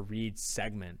fun to read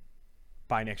segment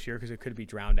by next year because it could be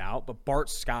drowned out. But Bart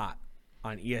Scott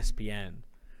on ESPN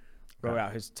wrote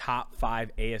out his top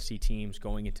 5 AFC teams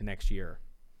going into next year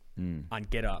on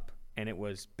Get Up. And it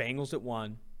was Bengals at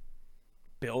 1,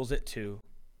 Bills at 2,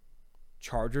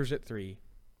 Chargers at 3,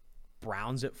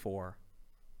 Browns at 4,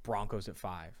 Broncos at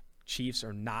 5. Chiefs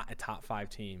are not a top 5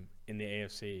 team in the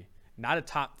AFC not a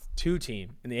top 2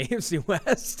 team in the AFC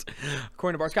West,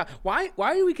 according to Bart Scott. Why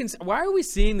are we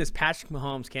seeing this Patrick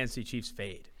Mahomes Kansas City Chiefs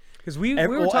fade? Because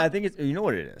I think it's, you know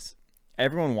what it is.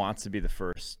 Everyone wants to be the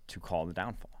first to call the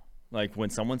downfall. Like when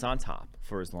someone's on top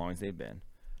for as long as they've been,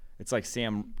 it's like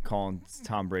Sam calling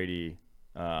Tom Brady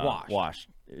washed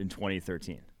in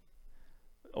 2013.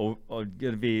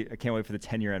 Gonna be. I can't wait for the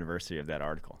 10-year anniversary of that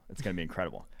article. It's gonna be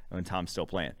incredible. When Tom's still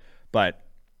playing, but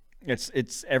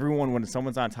it's everyone. When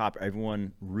someone's on top,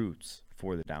 everyone roots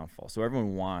for the downfall. So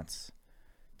everyone wants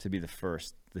to be the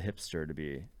first, the hipster to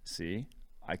be. See,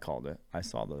 I called it. I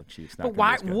saw the Chiefs. But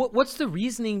why? What's the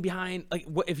reasoning behind? Like,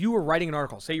 if you were writing an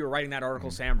article, say you were writing that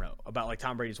article Sam wrote about like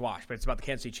Tom Brady's wash, but it's about the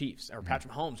Kansas City Chiefs or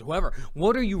Patrick Mahomes or whoever.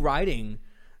 What are you writing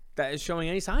that is showing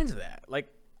any signs of that? Like,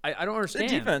 I don't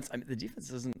understand. The defense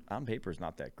isn't on paper is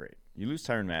not that great. You lose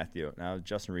Tyrann Mathieu. Now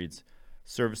Justin Reed's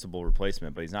serviceable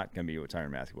replacement, but he's not going to be what Tyrann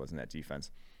Mathieu was in that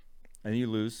defense. And you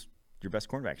lose your best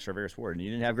cornerback, Charvarius Ward, and you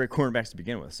didn't have great cornerbacks to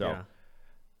begin with. So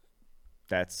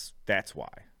that's why.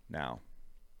 Now,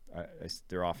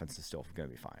 their offense is still going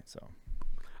to be fine. So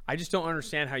I just don't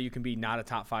understand how you can be not a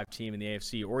top 5 team in the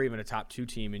AFC or even a top 2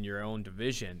 team in your own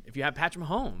division if you have Patrick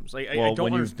Mahomes. Like,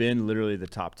 when you've been literally the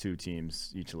top 2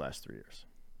 teams each of the last 3 years.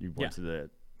 You went to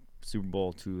the Super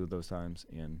Bowl 2 of those times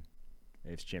and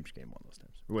AFC Championship game 1 of those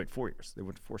times. Wait, 4 years. They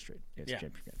went to 4 straight AFC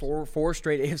Championship games. Four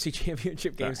straight AFC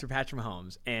Championship games for Patrick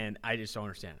Mahomes, and I just don't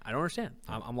understand. I don't understand.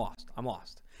 I'm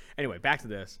lost. Anyway, back to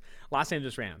this. Los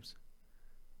Angeles Rams,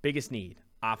 biggest need,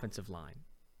 offensive line.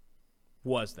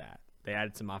 Was that. They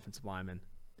added some offensive linemen.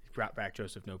 Brought back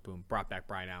Joseph Noteboom, brought back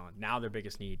Brian Allen. Now their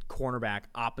biggest need, cornerback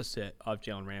opposite of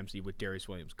Jalen Ramsey with Darius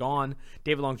Williams gone.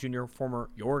 David Long Jr.,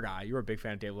 your guy. You were a big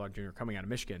fan of David Long Jr. coming out of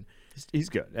Michigan. He's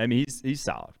good. I mean, he's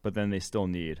solid, but then they still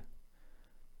need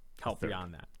help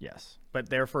beyond that. Yes. But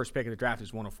their first pick of the draft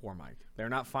is 104, Mike. They're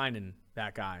not finding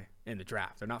that guy in the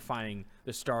draft. They're not finding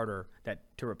the starter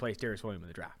to replace Darius Williams in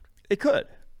the draft. It could.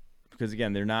 Because,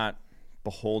 again, they're not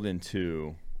beholden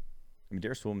to – I mean,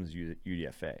 Darius Williams is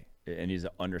UDFA. And he's an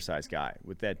undersized guy.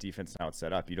 With that defense now it's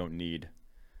set up, you don't need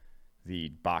the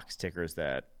box tickers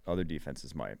that other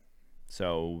defenses might.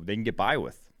 So they can get by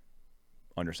with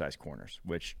undersized corners,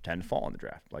 which tend to fall in the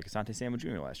draft, like Asante Samuel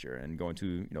Jr. last year, and going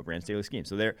to Brandon Staley's scheme.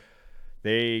 So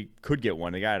they could get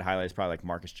one. The guy I'd highlight is probably like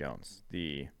Marcus Jones,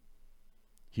 the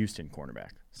Houston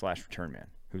cornerback / return man,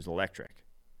 who's electric,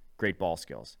 great ball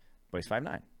skills, but he's 5'9",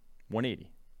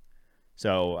 180.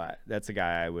 So that's a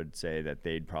guy I would say that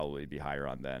they'd probably be higher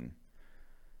on than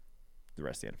the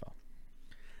rest of the NFL.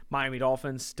 Miami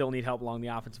Dolphins still need help along the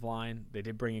offensive line. They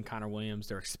did bring in Connor Williams.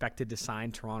 They're expected to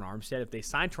sign Teron Armstead. If they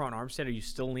sign Teron Armstead, are you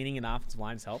still leaning in the offensive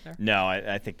line's help there? No,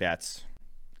 I think that's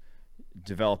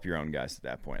develop your own guys at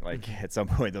that point. Like at some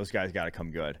point, those guys got to come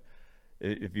good.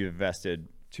 If you invested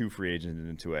 2 free agents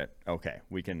into it, okay,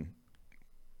 we can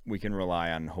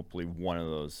rely on hopefully one of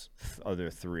those other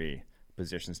 3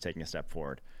 positions taking a step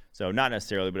forward. So not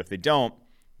necessarily, but if they don't,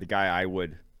 the guy I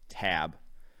would tab,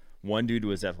 1, due to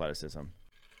his athleticism,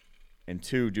 and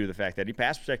 2, due to the fact that he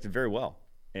pass protected very well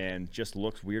and just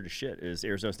looks weird as shit, is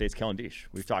Arizona State's Kellen Diesch.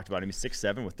 We've talked about him. He's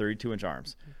 6'7" with 32-inch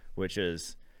arms, which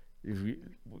is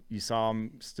you saw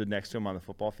him stood next to him on the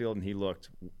football field and he looked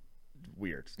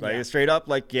weird. Like straight up,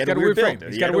 like he had a weird build.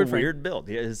 He's got a weird build.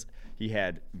 He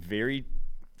had very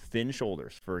thin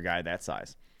shoulders for a guy that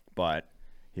size, but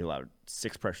he allowed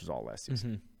 6 pressures all last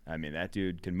season. I mean, that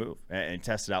dude can move and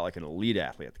tested out like an elite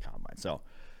athlete at the combine. So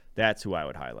that's who I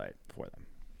would highlight for them.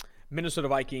 Minnesota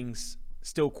Vikings,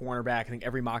 still cornerback. I think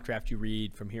every mock draft you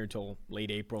read from here until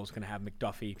late April is going to have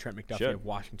Trent McDuffie of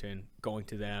Washington going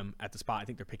to them at the spot. I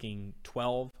think they're picking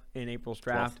 12 in April's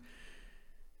draft. 12.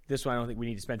 This one I don't think we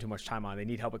need to spend too much time on. They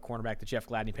need help at cornerback. The Jeff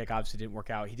Gladney pick obviously didn't work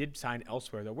out. He did sign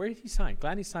elsewhere, though. Where did he sign?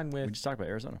 Gladney signed with – we just talked about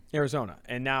Arizona. Arizona.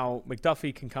 And now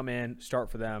McDuffie can come in, start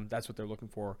for them. That's what they're looking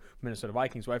for, Minnesota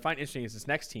Vikings. What I find interesting is this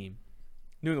next team,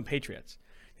 New England Patriots.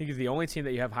 I think is the only team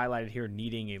that you have highlighted here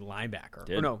needing a linebacker.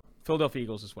 Or no, Philadelphia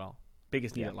Eagles as well.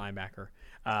 Biggest need at linebacker.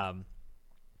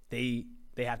 They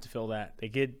have to fill that. They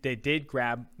did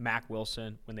grab Mack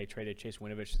Wilson when they traded Chase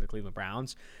Winovich to the Cleveland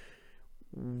Browns.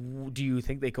 Do you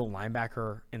think they go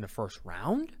linebacker in the first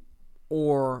round,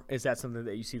 or is that something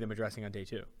that you see them addressing on day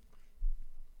 2?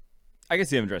 I can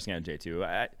see them addressing on day 2.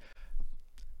 I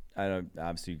don't,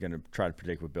 obviously, going to try to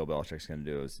predict what Bill Belichick's going to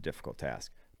do is a difficult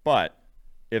task. But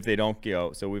if they don't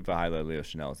go, so we've highlighted Leo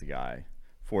Chanel as the guy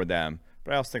for them.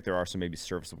 But I also think there are some maybe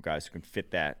serviceable guys who can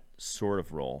fit that sort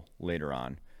of role later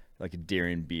on, like a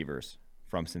Darian Beavers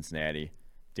from Cincinnati,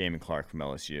 Damon Clark from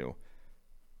LSU.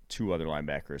 2 other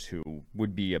linebackers who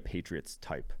would be a Patriots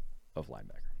type of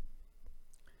linebacker.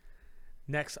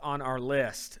 Next on our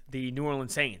list, the New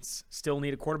Orleans Saints still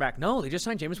need a quarterback. No, they just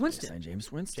signed Jameis Winston.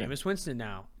 Jameis Winston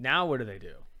now. Now what do they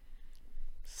do?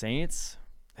 Saints,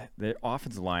 their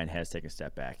offensive line has taken a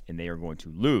step back, and they are going to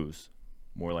lose,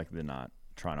 more likely than not,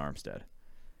 Tron Armstead.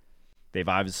 They've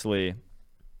obviously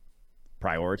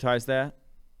prioritized that.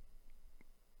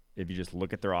 If you just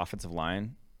look at their offensive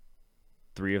line,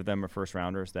 3 of them are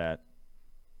first-rounders that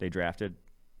they drafted.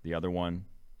 The other one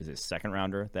is a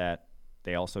second-rounder that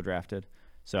they also drafted.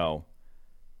 So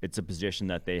it's a position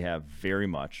that they have very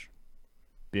much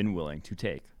been willing to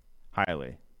take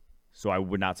highly. So I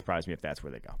would not surprise me if that's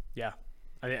where they go. Yeah.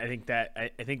 I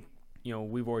think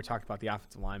we've already talked about the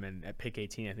offensive lineman at pick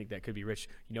 18. I think that could be rich.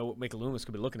 You know what Mickey Loomis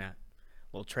could be looking at? A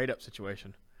little trade-up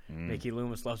situation. Mickey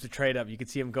Loomis loves to trade up. You could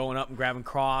see him going up and grabbing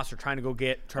Cross or trying to go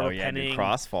get Trevor Penning. If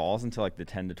Cross falls into like the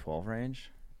 10 to 12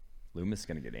 range, Loomis is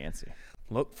going to get antsy.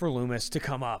 Look for Loomis to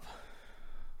come up.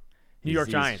 New York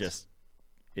Giants. He's just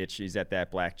itch. He's at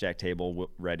that blackjack table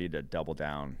ready to double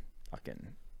down. Fucking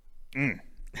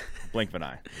blink of an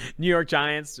eye. New York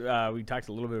Giants. We talked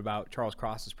a little bit about Charles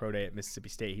Cross's pro day at Mississippi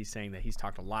State. He's saying that he's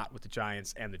talked a lot with the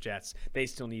Giants and the Jets. They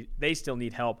still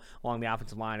need help along the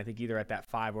offensive line. I think either at that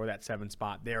 5 or that 7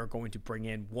 spot, they're going to bring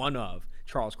in one of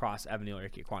Charles Cross, Evan Neal, or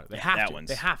Ike Ekwonu. They have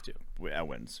to. That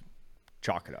one's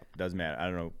chalk it up. Doesn't matter. I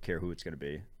don't care who it's going to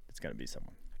be. It's going to be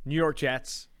someone. New York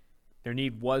Jets. Their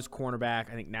need was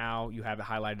cornerback. I think now you have it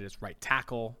highlighted as right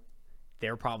tackle.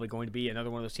 They're probably going to be another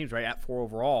one of those teams, right? At 4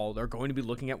 overall, they're going to be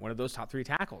looking at one of those top 3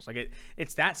 tackles. Like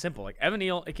it's that simple. Like Evan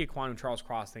Neal, Ike Ekwonu, and Charles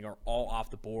Cross, I think, are all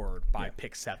off the board by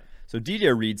pick 7. So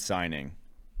DJ Reed signing,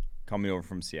 coming over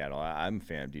from Seattle. I'm a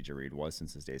fan of DJ Reed. Was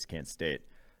since his days at Kansas State.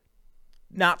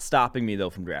 Not stopping me though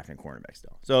from drafting cornerback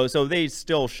still. So they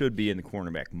still should be in the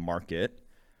cornerback market.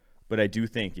 But I do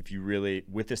think if you really,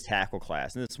 with this tackle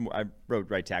class, and I wrote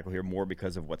right tackle here more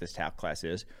because of what this tackle class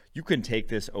is, you can take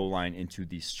this O-line into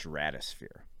the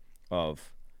stratosphere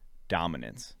of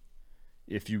dominance.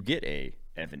 If you get a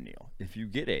Evan Neal, if you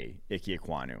get a Ike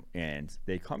Ekwonu, and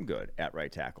they come good at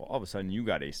right tackle, all of a sudden you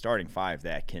got a starting 5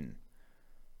 that can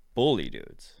bully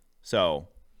dudes. So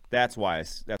that's why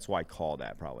I call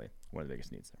that probably one of the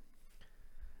biggest needs there.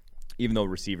 Even though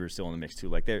receivers still in the mix too,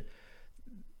 like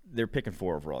they're picking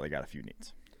 4 overall. They got a few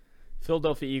needs.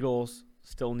 Philadelphia Eagles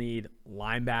still need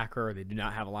linebacker. They do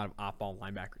not have a lot of off-ball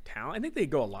linebacker talent. I think they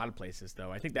go a lot of places,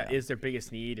 though. I think that is their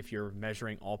biggest need if you're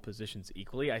measuring all positions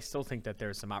equally. I still think that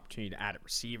there's some opportunity to add at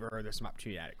receiver. There's some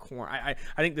opportunity to add at corner. I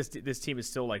think this team is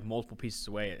still like multiple pieces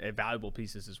away, valuable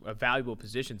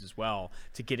positions as well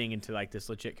to getting into like this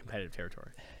legit competitive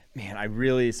territory. Man,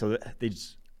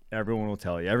 everyone will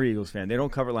tell you, every Eagles fan, they don't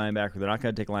cover linebacker. They're not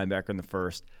going to take linebacker in the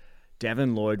first.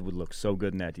 Devin Lloyd would look so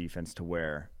good in that defense to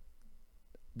where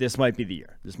this might be the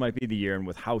year. This might be the year, and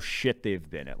with how shit they've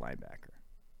been at linebacker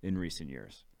in recent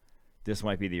years, this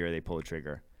might be the year they pull the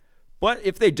trigger. But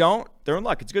if they don't, they're in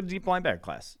luck. It's a good deep linebacker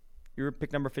class. You're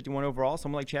pick number 51 overall.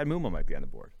 Someone like Chad Muma might be on the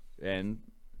board and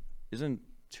isn't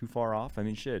too far off. I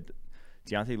mean, shit.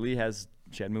 Deontay Lee has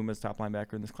Chad Muma as top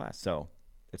linebacker in this class. So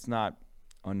it's not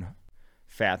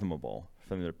unfathomable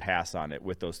for them to pass on it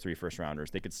with those 3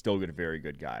 first-rounders. They could still get a very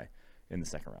good guy in the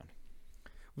second round.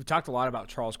 We've talked a lot about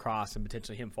Charles Cross and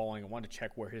potentially him falling. I wanted to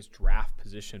check where his draft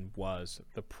position was,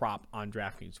 the prop on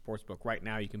DraftKings Sportsbook. Right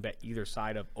now, you can bet either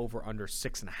side of over under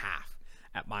 6.5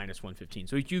 at -115.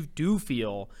 So if you do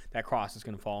feel that Cross is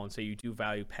going to fall and say you do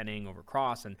value Penning over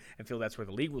Cross and feel that's where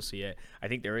the league will see it, I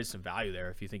think there is some value there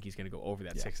if you think he's going to go over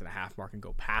that 6.5 mark and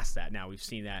go past that. Now, we've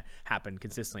seen that happen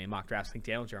consistently in mock drafts. I think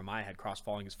Daniel Jeremiah had Cross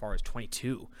falling as far as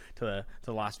 22 to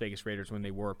the Las Vegas Raiders when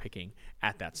they were picking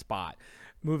at that spot.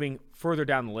 Moving further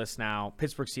down the list now,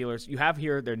 Pittsburgh Steelers, you have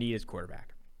here their need is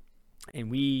quarterback.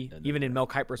 And we, even in Mel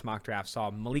Kiper's mock draft,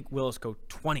 saw Malik Willis go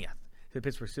 20th to the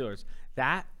Pittsburgh Steelers.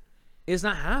 That is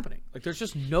not happening. Like, there's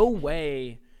just no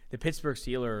way the Pittsburgh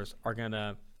Steelers are going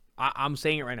to – I'm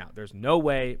saying it right now. There's no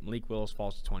way Malik Willis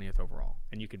falls to 20th overall.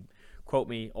 And you can quote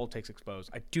me, Old Takes Exposed.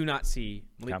 I do not see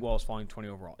Malik Willis falling to 20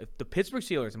 overall. If the Pittsburgh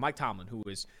Steelers and Mike Tomlin, who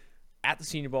was at the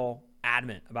Senior Bowl,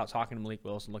 adamant about talking to Malik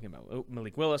Willis and looking at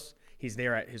Malik Willis, he's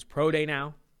there at his pro day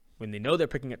now. When they know they're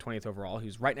picking at 20th overall,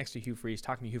 he's right next to Hugh Freeze,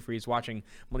 talking to Hugh Freeze, watching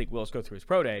Malik Willis go through his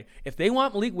pro day. If they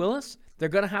want Malik Willis, they're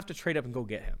going to have to trade up and go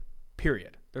get him.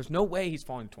 Period. There's no way he's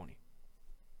falling to 20.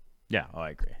 Yeah,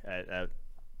 I agree. That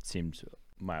seems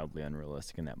mildly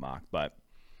unrealistic in that mock. But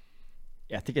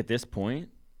I think at this point,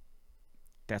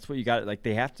 that's what you got. Like,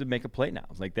 they have to make a play now.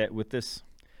 Like that with this,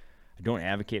 I don't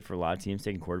advocate for a lot of teams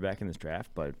taking quarterback in this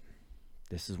draft, but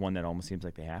this is one that almost seems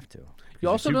like they have to. You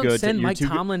also don't send Mike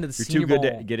Tomlin to the Senior Bowl.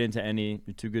 You're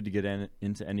too good to get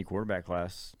into any quarterback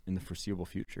class in the foreseeable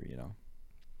future, you know.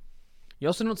 You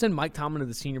also don't send Mike Tomlin to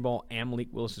the Senior Bowl and Malik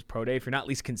Willis's pro day if you're not at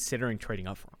least considering trading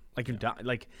up for him. Like you're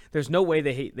like, there's no way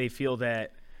they feel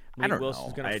that Malik Willis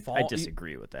is going to fall. I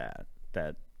disagree with that.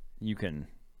 That you can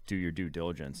do your due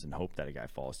diligence and hope that a guy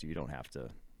falls to you. You don't have to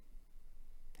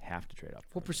trade up.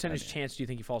 What percentage chance do you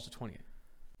think he falls to 20?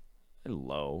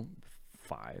 Low,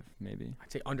 5 maybe.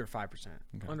 I'd say under 5%.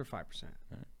 Okay. Under 5%.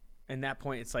 Right. And that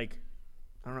point, it's like,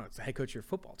 I don't know, it's the head coach of your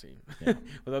football team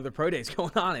with other pro days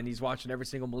going on, and he's watching every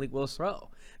single Malik Willis throw.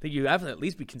 I think you have to at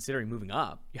least be considering moving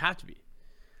up. You have to be.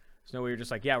 There's no way you're just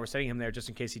like, yeah, we're setting him there just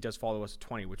in case he does fall to us at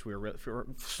 20, which we're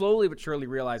slowly but surely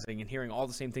realizing and hearing all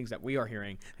the same things that we are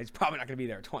hearing. He's probably not going to be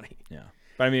there at 20. Yeah.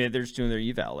 But I mean, they're just doing their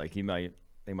eval. Like they might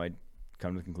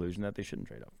come to the conclusion that they shouldn't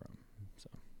trade up for him. So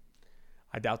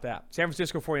I doubt that. San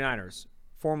Francisco 49ers,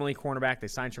 formerly cornerback, they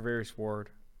signed Charvarius Ward.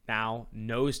 Now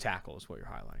nose tackle is what you're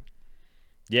highlighting.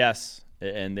 Yes,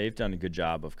 and they've done a good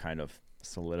job of kind of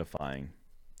solidifying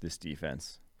this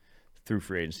defense through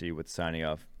free agency with signing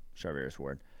of Charvarius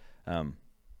Ward.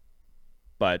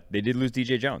 But they did lose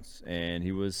DJ Jones, and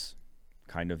he was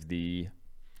kind of the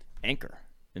anchor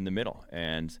in the middle.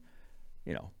 And,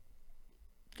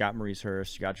 got Maurice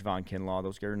Hurst, you got Javon Kinlaw.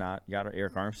 Those guys are not. You got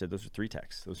Eric Armstead. Those are 3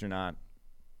 techs. Those are not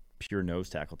pure nose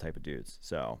tackle type of dudes.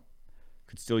 So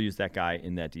could still use that guy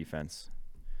in that defense.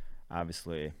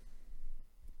 Obviously,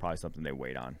 probably something they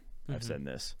wait on. Mm-hmm. I've said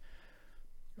this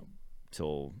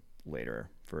till later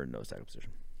for a nose tackle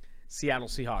position. Seattle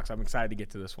Seahawks. I'm excited to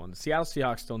get to this one. The Seattle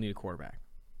Seahawks still need a quarterback.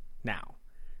 Now,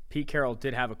 Pete Carroll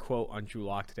did have a quote on Drew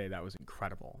Lock today that was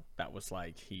incredible. That was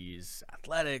like, he's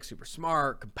athletic, super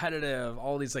smart, competitive,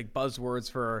 all these like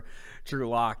buzzwords for Drew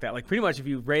Lock that like pretty much if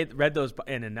you read those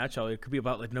in a nutshell, it could be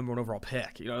about like number 1 overall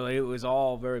pick. Like, it was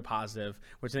all very positive,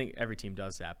 which I think every team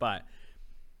does that. But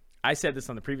I said this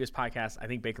on the previous podcast. I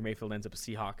think Baker Mayfield ends up a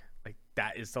Seahawk. Like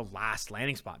that is the last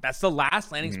landing spot. That's the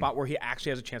last landing spot where he actually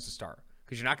has a chance to start.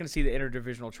 Because you're not going to see the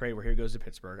interdivisional trade where he goes to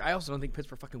Pittsburgh. I also don't think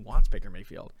Pittsburgh fucking wants Baker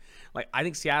Mayfield. Like, I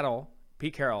think Seattle,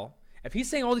 Pete Carroll, if he's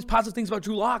saying all these positive things about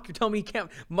Drew Lock, you're telling me he can't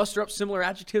muster up similar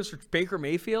adjectives for Baker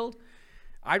Mayfield?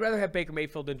 I'd rather have Baker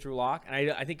Mayfield than Drew Lock,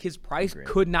 and I think his price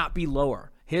could not be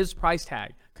lower. His price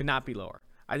tag could not be lower.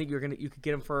 I think you could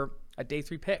get him for a day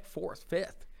 3 pick, 4th,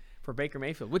 5th for Baker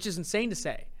Mayfield, which is insane to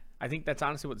say. I think that's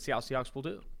honestly what the Seattle Seahawks will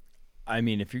do. I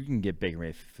mean, if you can get Baker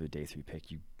Mayfield for a day 3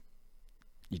 pick, you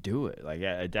do it. Like,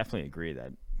 I definitely agree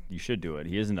that you should do it.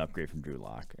 He is an upgrade from Drew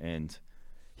Lock, and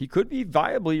he could be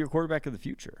viably your quarterback of the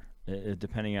future,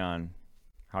 depending on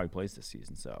how he plays this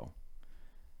season. So,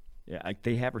 yeah,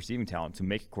 they have receiving talent to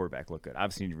make a quarterback look good.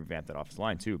 Obviously, you need to revamp that offensive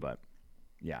line too, but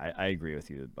yeah, I agree with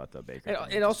you about the Baker.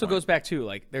 It also goes back to,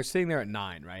 like, they're sitting there at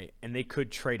 9, right? And they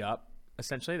could trade up.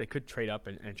 Essentially, they could trade up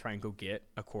and try and go get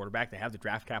a quarterback. They have the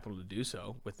draft capital to do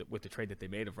so with the trade that they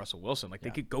made of Russell Wilson. Like,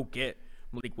 they could go get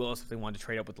Malik Willis if they wanted to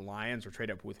trade up with the Lions or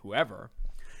trade up with whoever.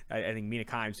 I think Mina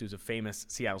Kimes, who's a famous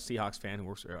Seattle Seahawks fan who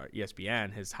works for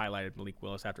ESPN, has highlighted Malik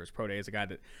Willis after his pro day as a guy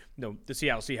that the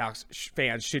Seattle Seahawks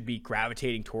fans should be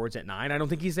gravitating towards at 9. I don't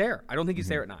think he's there. I don't think he's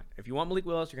there at 9. If you want Malik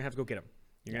Willis, you're going to have to go get him.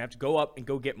 You're going to have to go up and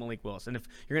go get Malik Willis. And if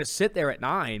you're going to sit there at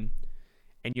 9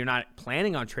 and you're not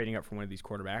planning on trading up for one of these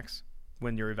quarterbacks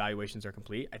when your evaluations are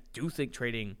complete, I do think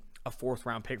trading a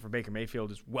 4th-round pick for Baker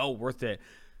Mayfield is well worth it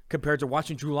compared to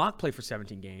watching Drew Lock play for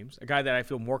 17 games, a guy that I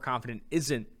feel more confident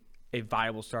isn't a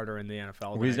viable starter in the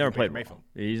NFL. Well, he's never played well.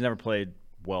 He's never played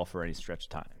well for any stretch of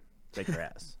time. Baker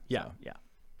has. Yeah. So, yeah.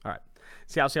 All right.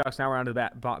 Seattle Seahawks, now we're on to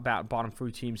the bottom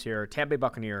 3 teams here. Tampa Bay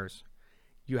Buccaneers,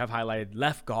 you have highlighted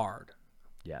left guard.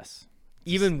 Yes.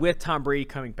 Even with Tom Brady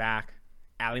coming back,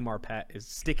 Ali Marpet is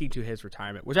sticking to his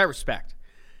retirement, which I respect.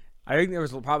 I think there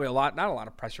was probably not a lot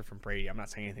of pressure from Brady. I'm not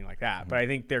saying anything like that, but I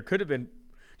think there could have been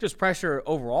just pressure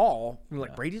overall.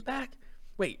 Like, Brady's back?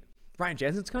 Wait, Ryan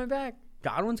Jensen's coming back?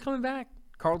 Godwin's coming back?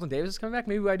 Carlton Davis is coming back?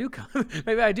 Maybe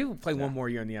I do play one more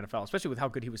year in the NFL, especially with how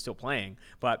good he was still playing.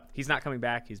 But he's not coming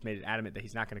back. He's made it adamant that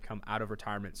he's not going to come out of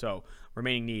retirement. So,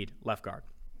 remaining need, left guard.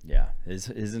 Yeah,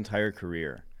 his entire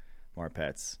career,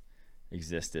 Marpet's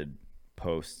existed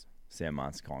post Sam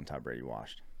Monson calling Tom Brady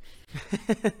washed.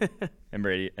 and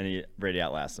Brady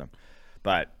outlasts him.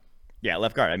 But yeah,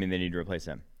 left guard, I mean, they need to replace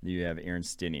him. You have Aaron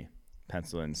Stinney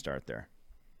pencil in start there,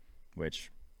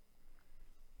 which,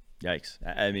 yikes.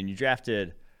 I mean, you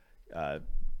drafted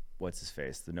what's his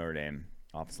face, the Notre Dame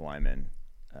offensive lineman,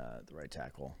 the right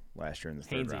tackle last year in the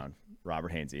third round,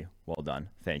 Robert Hainsey. Well done,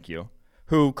 thank you.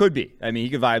 Who could be, I mean, he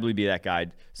could viably be that guy.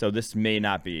 So this may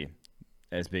not be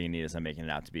as big a need as I'm making it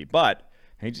out to be, but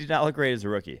he did not look great as a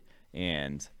rookie.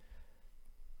 And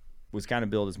was kind of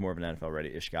billed as more of an NFL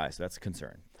ready-ish guy, so that's a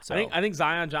concern. So I think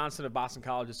Zion Johnson of Boston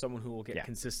College is someone who will get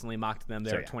consistently mocked to them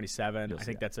there at 27. I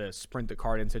think that's a sprint the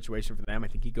card in situation for them. I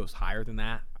think he goes higher than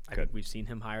that. I think we've seen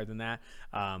him higher than that.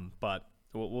 But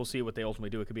we'll see what they ultimately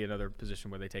do. It could be another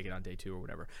position where they take it on day 2 or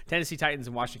whatever. Tennessee Titans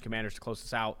and Washington Commanders to close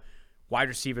this out. Wide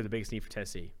receiver, the biggest need for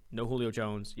Tennessee. No Julio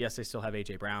Jones. Yes, they still have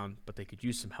A.J. Brown, but they could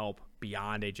use some help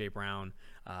beyond A.J. Brown.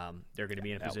 They're going to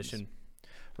be in a position.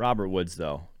 Robert Woods,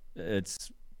 though,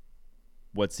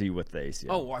 what's he with the ACL?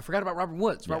 Oh, I forgot about Robert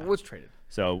Woods. Robert Woods traded.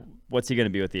 So what's he going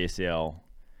to be with the ACL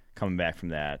coming back from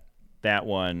that? That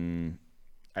one,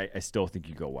 I still think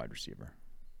you go wide receiver.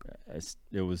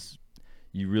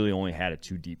 You really only had it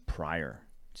too deep prior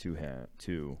to him,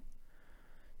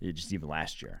 just even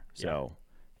last year. So,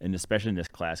 and especially in this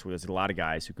class where there's a lot of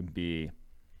guys who can be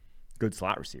good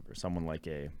slot receivers, someone like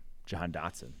a Jahan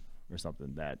Dotson or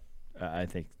something that I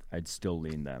think I'd still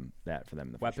lean that for them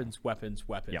in the weapons.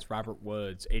 Yep. Robert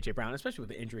Woods, A.J. Brown, especially with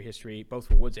the injury history, both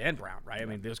for Woods and Brown, right? I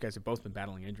mean, those guys have both been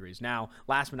battling injuries. Now,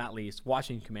 last but not least,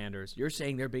 Washington Commanders, you're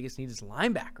saying their biggest need is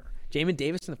linebacker. Jamin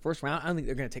Davis in the first round, I don't think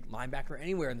they're going to take linebacker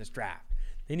anywhere in this draft.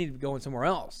 They need to be going somewhere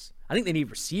else. I think they need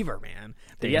receiver, man.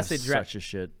 They have such a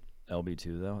shit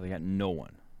LB2, though. They got no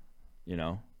one,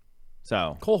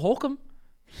 So Cole Holcomb.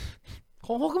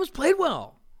 Cole Holcomb has played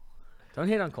well. Don't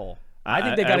hate on Cole. I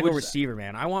think they got to go receiver,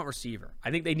 man. I want receiver.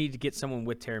 I think they need to get someone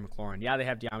with Terry McLaurin. Yeah, they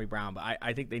have De'Ami Brown, but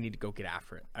I think they need to go get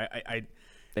after it.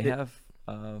 They have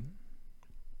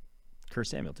Curtis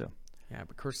Samuel, too. Yeah,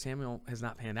 but Curtis Samuel has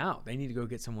not panned out. They need to go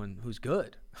get someone who's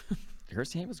good.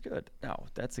 Curtis Samuel's good. No,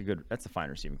 that's a fine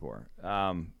receiving core.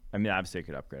 I mean, obviously they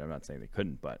could upgrade. I'm not saying they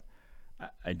couldn't, but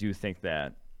I do think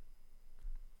that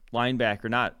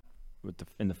linebacker, not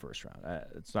in the first round.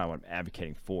 It's not what I'm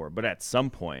advocating for, but at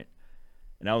some point,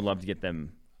 and I would love to get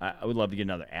them. I would love to get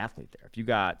another athlete there. If you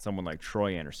got someone like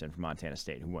Troy Anderson from Montana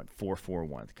State, who went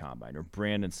 4.41 at the combine, or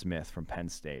Brandon Smith from Penn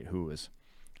State, who was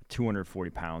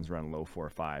 240 pounds, running low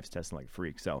 4.5s, testing like a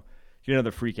freak. So get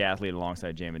another freak athlete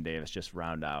alongside Jamin Davis, just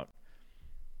round out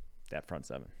that front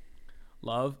seven.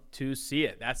 Love to see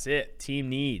it. That's it. Team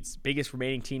needs. Biggest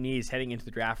remaining team needs heading into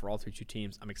the draft for all 32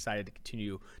 teams. I'm excited to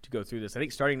continue to go through this. I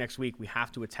think starting next week, we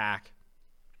have to attack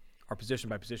our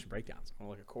position-by-position breakdowns. I want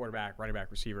to look at quarterback, running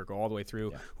back, receiver, go all the way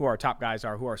through who our top guys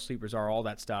are, who our sleepers are, all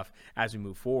that stuff as we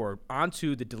move forward. On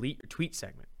to the delete your tweet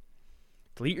segment.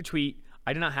 Delete your tweet.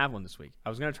 I did not have one this week. I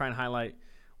was going to try and highlight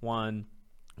one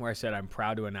where I said I'm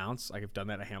proud to announce. Like I've done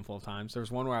that a handful of times. There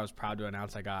was one where I was proud to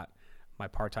announce I got my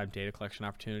part-time data collection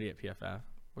opportunity at PFF,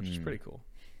 which is pretty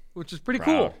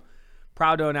cool.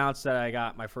 Proud to announce that I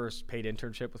got my first paid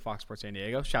internship with Fox Sports San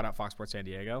Diego. Shout out Fox Sports San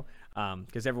Diego,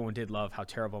 because everyone did love how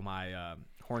terrible my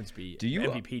Hornsby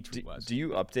MVP tweet was. Do you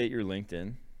update your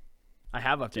LinkedIn? I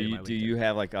have updated my LinkedIn. Do you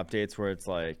have like updates where it's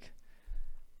like,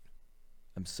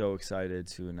 I'm so excited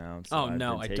to announce. Oh,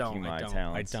 no, I don't. I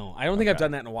don't think I've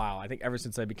done that in a while. I think ever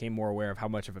since I became more aware of how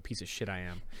much of a piece of shit I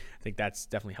am, I think that's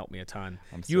definitely helped me a ton.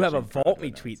 You have a Vault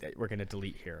Me tweet that we're going to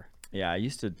delete here. Yeah, I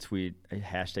used to tweet a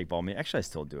hashtag Vault Me. Actually, I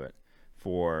still do it.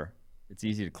 It's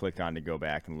easy to click on to go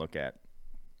back and look at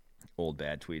old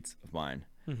bad tweets of mine.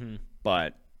 Mm-hmm.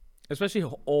 But especially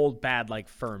old bad like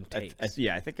firm takes.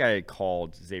 I think I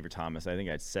called Xavier Thomas. I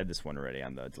think I said this one already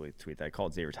on the delete tweet. I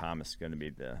called Xavier Thomas going to be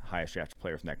the highest drafted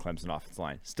player from that Clemson offensive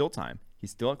line. Still time.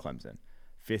 He's still at Clemson.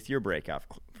 5th-year breakout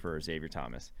for Xavier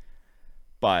Thomas.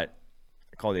 But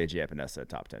I called A.J. Epinesa a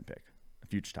top 10 pick, a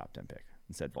future top 10 pick,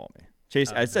 and said vault me.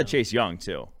 I said Chase Young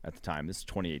too at the time. This is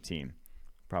 2018.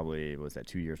 Probably was that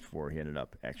 2 years before he ended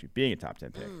up actually being a top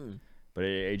 10 pick. But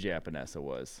A.J. Epinesa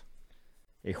was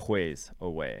a ways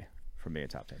away from being a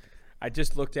top 10 pick. I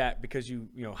just looked at, because you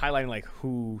highlighting like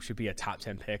who should be a top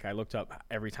 10 pick, I looked up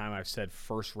every time I've said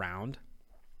first round.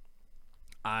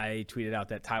 I tweeted out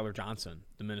that Tyler Johnson,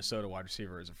 the Minnesota wide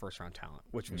receiver, is a first round talent,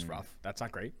 which was rough. That's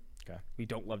not great. Okay. We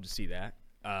don't love to see that.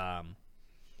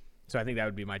 So I think that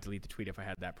would be my delete the tweet if I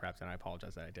had that prepped, and I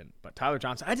apologize that I didn't. But Tyler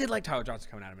Johnson, I did like Tyler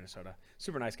Johnson coming out of Minnesota.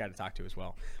 Super nice guy to talk to as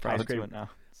well. Proud to announce.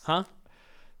 Huh?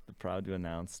 The proud to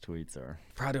announce tweets are.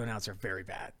 Proud to announce are very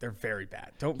bad. They're very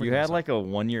bad. You had like a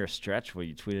 1 year stretch where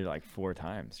you tweeted like 4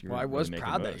 times. Well, I was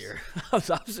proud that year. I was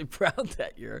obviously proud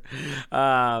that year.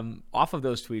 Off of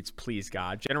those tweets, please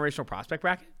God. Generational prospect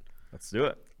bracket. Let's do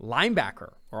it.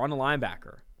 Linebacker. We're on the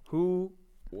linebacker.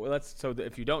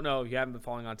 If you don't know, if you haven't been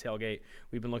following on Tailgate,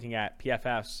 we've been looking at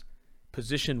PFF's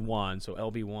position 1, so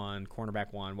LB1,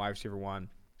 cornerback 1, wide receiver 1,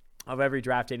 of every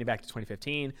draft dating back to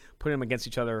 2015, putting them against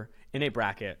each other in a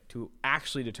bracket to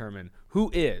actually determine who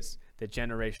is the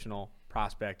generational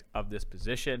prospect of this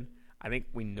position. I think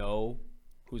we know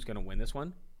who's going to win this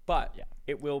one, but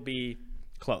it will be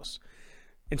close.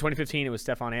 In 2015, it was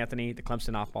Stephon Anthony, the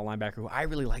Clemson off-ball linebacker, who I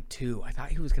really liked too. I thought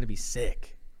he was going to be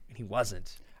sick, and he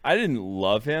wasn't. I didn't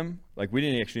love him. Like, we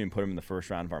didn't actually even put him in the first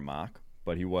round of our mock,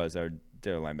 but he was our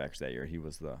linebackers that year. He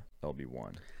was the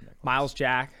LB1. Miles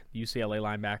Jack, UCLA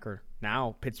linebacker,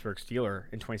 now Pittsburgh Steeler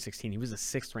in 2016. He was a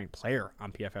 6th-ranked player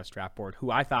on PFF's draft board,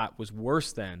 who I thought was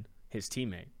worse than his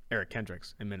teammate, Eric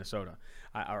Kendricks, in Minnesota,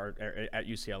 or at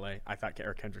UCLA. I thought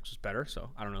Eric Kendricks was better, so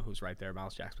I don't know who's right there.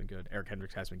 Miles Jack's been good. Eric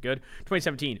Kendricks has been good.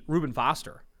 2017, Reuben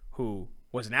Foster, who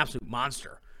was an absolute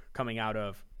monster coming out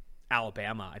of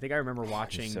Alabama. I think I remember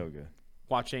watching. So good.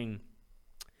 Watching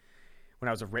when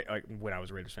I was a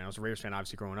Raiders fan. I was a Raiders fan,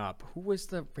 obviously, growing up. Who was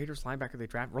the Raiders linebacker they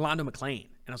drafted? Rolando McClain.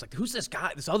 And I was like, who's this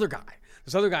guy? This other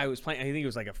guy who was playing. I think he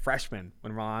was like a freshman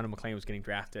when Rolando McClain was getting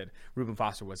drafted. Reuben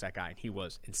Foster was that guy, and he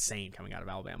was insane coming out of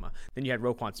Alabama. Then you had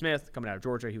Roquan Smith coming out of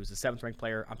Georgia. He was the 7th-ranked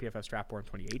player on PFF's draft board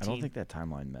in 2018. I don't think that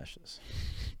timeline meshes.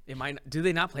 It might. Do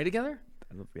they not play together?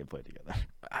 I don't think they played together.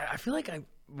 I feel like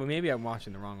maybe I'm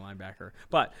watching the wrong linebacker.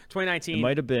 But 2019. It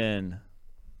might have been.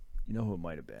 You know who it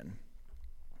might have been?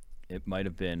 It might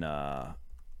have been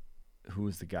who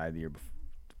was the guy the year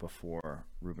before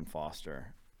Reuben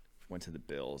Foster went to the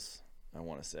Bills, I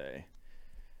want to say.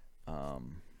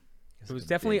 It was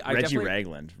definitely Reggie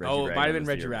Ragland. It might have been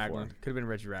Reggie Ragland. Could have been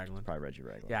Reggie Ragland. Probably Reggie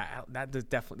Ragland. Yeah, that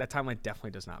timeline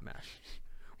definitely does not mesh.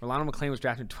 Rolando McClain was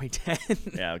drafted in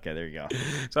 2010. Yeah, okay, there you go.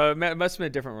 So it must have been a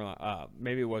different.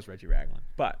 Maybe it was Reggie Ragland.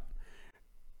 But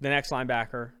the next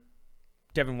linebacker,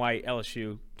 Devin White,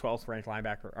 LSU, 12th-ranked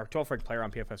linebacker, or 12th-ranked player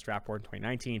on PFF's draft board in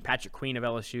 2019. Patrick Queen of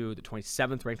LSU, the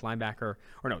 27th-ranked linebacker,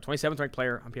 27th-ranked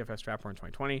player on PFF's draft board in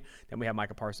 2020. Then we have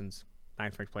Micah Parsons,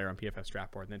 9th-ranked player on PFF's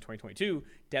draft board. And then 2022,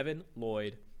 Devin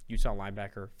Lloyd, Utah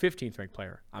linebacker, 15th-ranked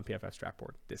player on PFF's draft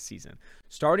board this season.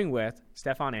 Starting with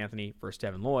Stephon Anthony versus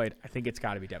Devin Lloyd, I think it's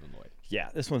got to be Devin Lloyd. Yeah,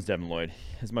 this one's Devin Lloyd.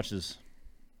 As much as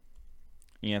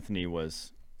Anthony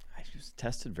was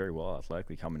tested very well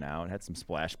athletically coming out, had some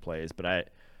splash plays, but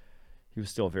he was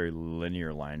still a very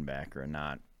linear linebacker, and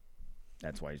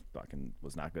that's why he fucking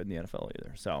was not good in the NFL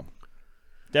either. So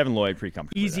Devin Lloyd, pretty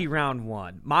comfortable. Easy round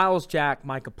one. Miles Jack,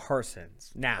 Micah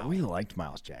Parsons. Now we liked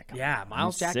Miles Jack. Yeah,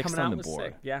 Miles Jack coming out was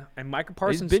sick. Yeah, and Micah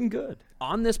Parsons. He's been good.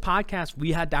 On this podcast,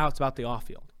 we had doubts about the off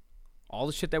field. All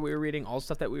the shit that we were reading, all the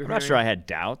stuff that we were hearing. I'm not sure I had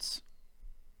doubts.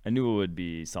 I knew it would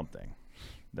be something,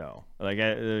 though. Like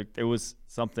it was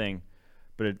something,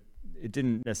 but it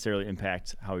didn't necessarily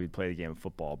impact how he'd play the game of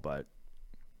football. But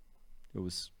it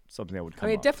was something that would come.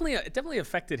 I mean, up. it definitely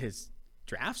affected his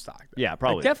draft stock. Though. Yeah,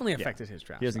 probably. It definitely affected his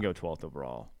draft. He doesn't stock. go 12th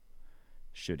overall.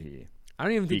 Should he? I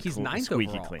don't even think he's 9th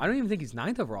overall. Clean. I don't even think he's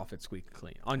 9th overall if it's squeaky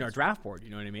clean on our draft board. You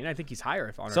know what I mean? I think he's higher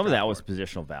if on our some of that board. was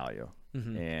positional value,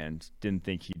 and didn't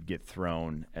think he'd get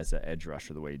thrown as an edge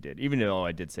rusher the way he did. Even though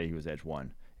I did say he was edge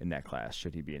 1 in that class,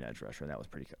 should he be an edge rusher? And that was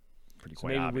pretty so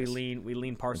quite maybe obvious. we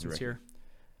lean Parsons here.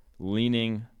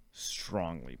 Leaning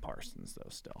strongly Parsons though.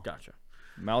 Still, Gotcha.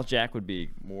 Miles Jack would be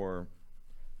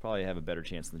probably have a better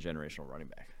chance than the generational running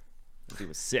back. He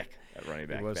was sick at running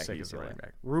back. He was back sick at as a UCLA. running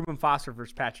back. Reuben Foster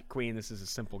versus Patrick Queen. This is a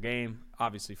simple game.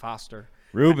 Obviously, Foster.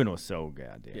 Reuben was so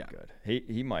goddamn good.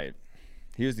 He might.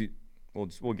 He was the.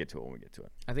 We'll get to it when we get to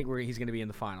it. I think he's going to be in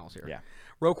the finals here. Yeah.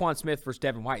 Roquan Smith versus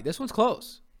Devin White. This one's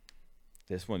close.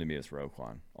 This one to me was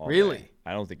Roquan. Really? Day.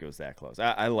 I don't think it was that close.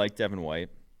 I like Devin White.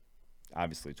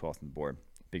 Obviously, 12th on the board.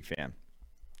 Big fan.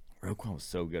 Roquan was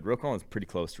so good. Roquan was pretty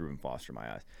close to Reuben Foster in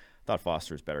my eyes. I thought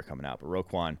Foster was better coming out, but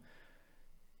Roquan,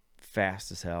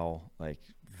 fast as hell, like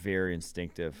very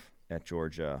instinctive at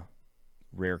Georgia.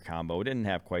 Rare combo. Didn't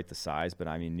have quite the size, but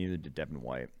I mean, neither did Devin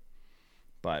White.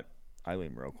 But I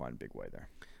lean Roquan big way there.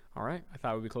 All right. I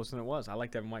thought it would be closer than it was. I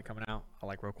like Devin White coming out. I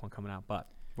like Roquan coming out, but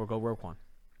we'll go Roquan.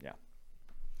 Yeah.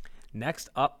 Next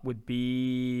up would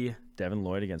be Devin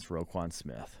Lloyd against Roquan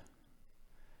Smith.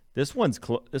 This one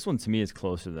to me is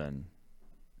closer than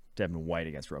Devin White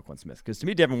against Roquan Smith, because to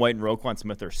me Devin White and Roquan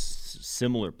Smith are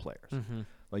similar players. Mm-hmm.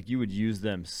 Like you would use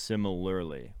them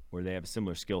similarly, where they have a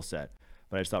similar skill set.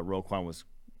 But I just thought Roquan was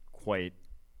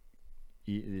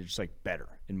just like better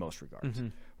in most regards. Mm-hmm.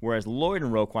 Whereas Lloyd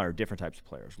and Roquan are different types of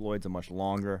players. Lloyd's a much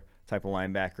longer type of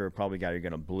linebacker, probably a guy you're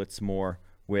going to blitz more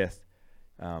with.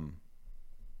 A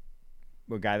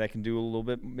guy that can do a little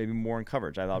bit, maybe more in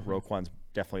coverage. I thought Roquan's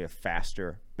definitely a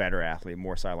faster, better athlete,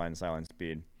 more sideline-to-sideline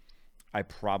speed. I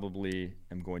probably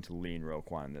am going to lean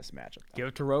Roquan in this matchup. Give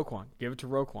it to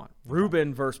Roquan.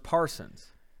 Reuben versus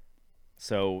Parsons.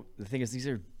 So the thing is, these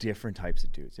are different types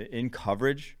of dudes. In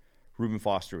coverage, Reuben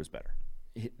Foster was better.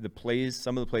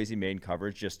 Some of the plays he made in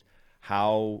coverage, just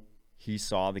how he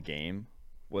saw the game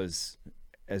was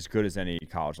as good as any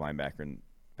college linebacker in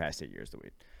the past 8 years that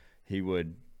he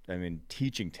would. I mean,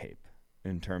 teaching tape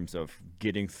in terms of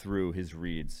getting through his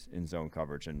reads in zone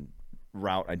coverage and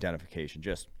route identification.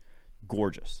 Just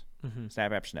gorgeous.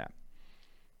 Snap after snap.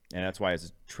 And that's why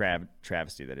it's a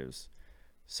travesty that it was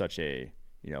such a,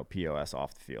 POS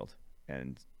off the field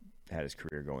and had his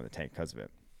career go in the tank because of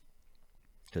it.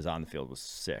 Because on the field was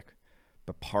sick.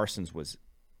 But Parsons was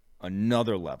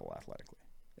another level athletically.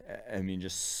 I mean,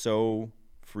 just so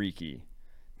freaky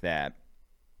that,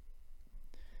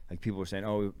 like, people were saying,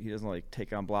 oh, he doesn't, like,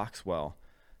 take on blocks well.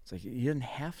 It's like, he didn't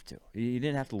have to. He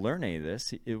didn't have to learn any of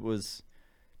this. It was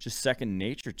just second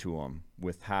nature to him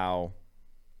with how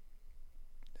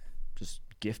just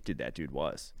gifted that dude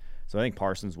was. So I think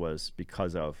Parsons was,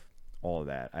 because of all of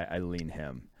that, I lean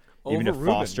him. Over Even if Rubin,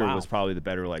 Foster wow. was probably the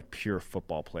better, like, pure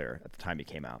football player at the time he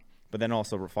came out. But then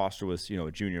also Foster was,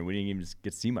 a junior. We didn't even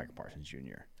get to see Michael Parsons Jr.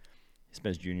 He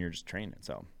spent his junior just training.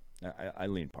 So I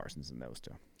lean Parsons in those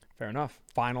two. Fair enough.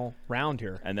 Final round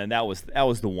here. And then that was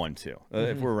the one, too.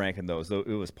 If we're ranking those, it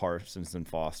was Parsons and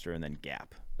Foster and then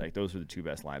Gap. Like, those were the two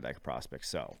best linebacker prospects.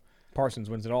 So Parsons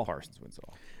wins it all. Parsons wins it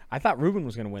all. I thought Rubin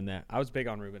was going to win that. I was big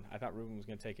on Rubin. I thought Rubin was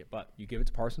going to take it, but you give it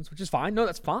to Parsons, which is fine. No,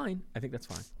 that's fine. I think that's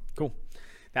fine. Cool.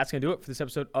 That's going to do it for this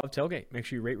episode of Tailgate. Make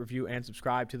sure you rate, review, and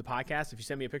subscribe to the podcast. If you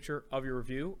send me a picture of your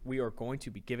review, we are going to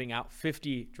be giving out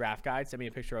 50 draft guides. Send me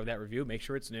a picture of that review. Make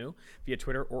sure it's new via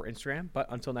Twitter or Instagram. But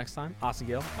until next time, Austin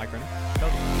Gayle, Mike Renner,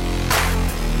 Tailgate.